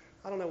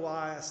 I don't know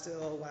why I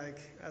still,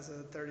 as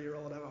a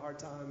 30-year-old, have a hard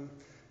time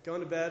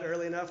going to bed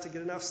early enough to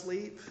get enough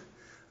sleep.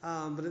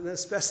 But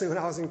especially when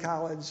I was in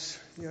college,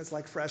 it's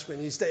like freshman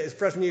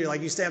year,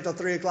 you stay up till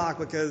 3 o'clock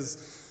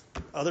because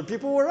other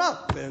people were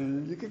up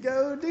and you could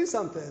go do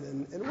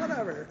something and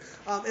whatever.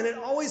 And it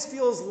always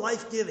feels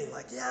life-giving.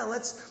 Like, yeah,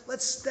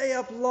 let's stay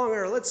up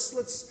longer. Let's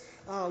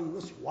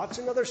watch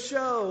another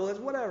show.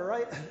 Whatever,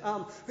 right?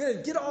 We're going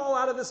to get all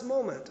out of this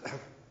moment.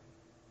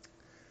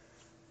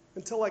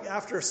 Until like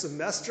after a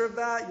semester of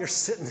that, you're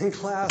sitting in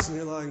class and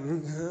you're like,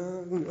 and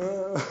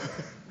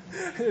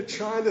you're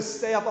trying to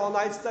stay up all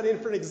night studying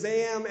for an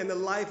exam, and the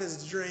life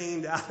is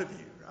drained out of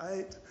you,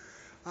 right?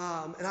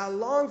 And I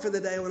long for the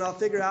day when I'll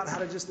figure out how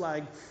to just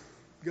like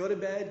go to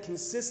bed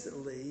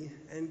consistently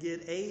and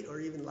get 8 or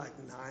even like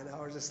 9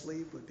 hours of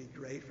sleep would be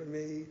great for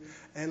me.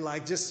 And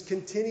like just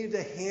continue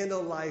to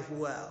handle life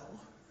well,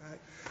 right?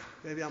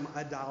 Maybe I'm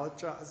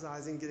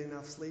idolatrizing getting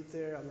enough sleep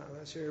there. I'm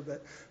not sure.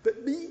 But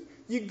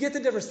you get the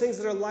difference. Things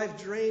that are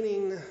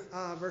life-draining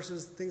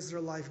versus things that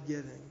are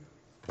life-giving.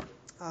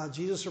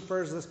 Jesus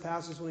refers to this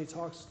passage when he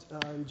talks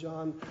in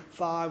John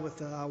 5 with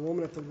the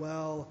woman at the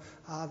well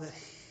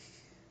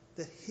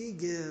that he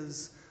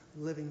gives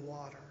living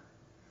water.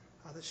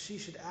 That she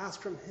should ask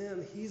from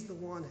him. He's the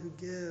one who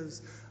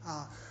gives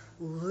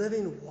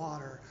living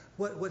water.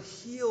 What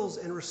heals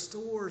and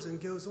restores and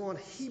goes on.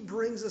 He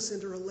brings us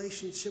into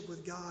relationship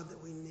with God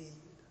that we need.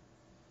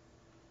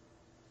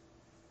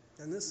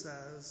 And this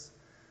says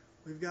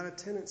we've got a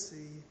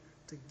tendency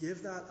to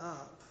give that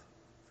up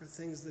for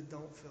things that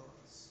don't fill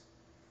us.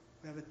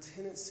 We have a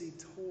tendency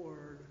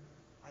toward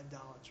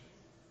idolatry,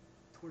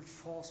 toward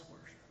false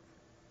worship,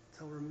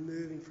 until we're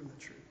moving from the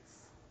truth.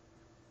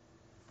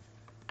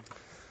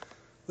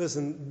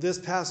 Listen, this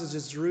passage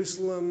is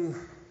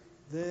Jerusalem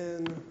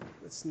then.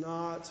 It's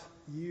not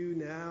you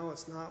now.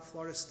 It's not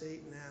Florida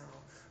State now.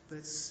 But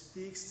it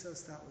speaks to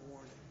us that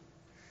warning.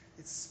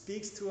 It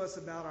speaks to us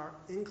about our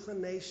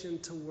inclination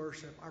to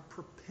worship, our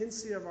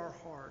propensity of our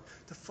heart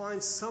to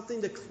find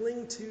something to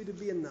cling to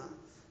be enough.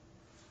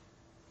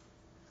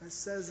 It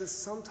says that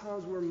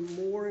sometimes we're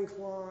more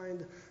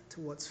inclined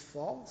to what's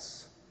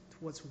false, to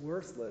what's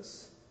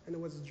worthless, and to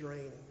what's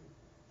draining.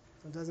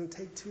 It doesn't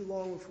take too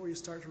long before you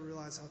start to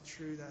realize how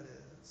true that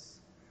is.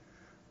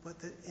 But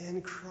that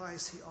in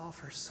Christ he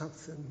offers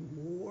something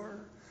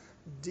more,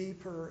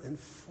 deeper, and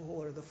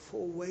fuller. The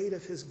full weight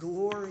of his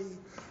glory,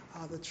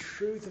 the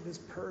truth of his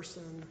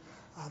person,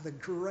 the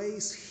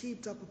grace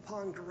heaped up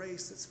upon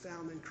grace that's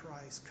found in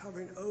Christ,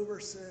 covering over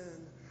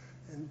sin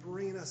and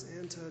bringing us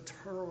into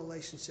eternal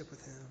relationship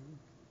with him.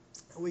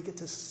 And we get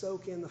to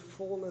soak in the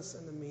fullness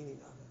and the meaning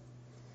of it.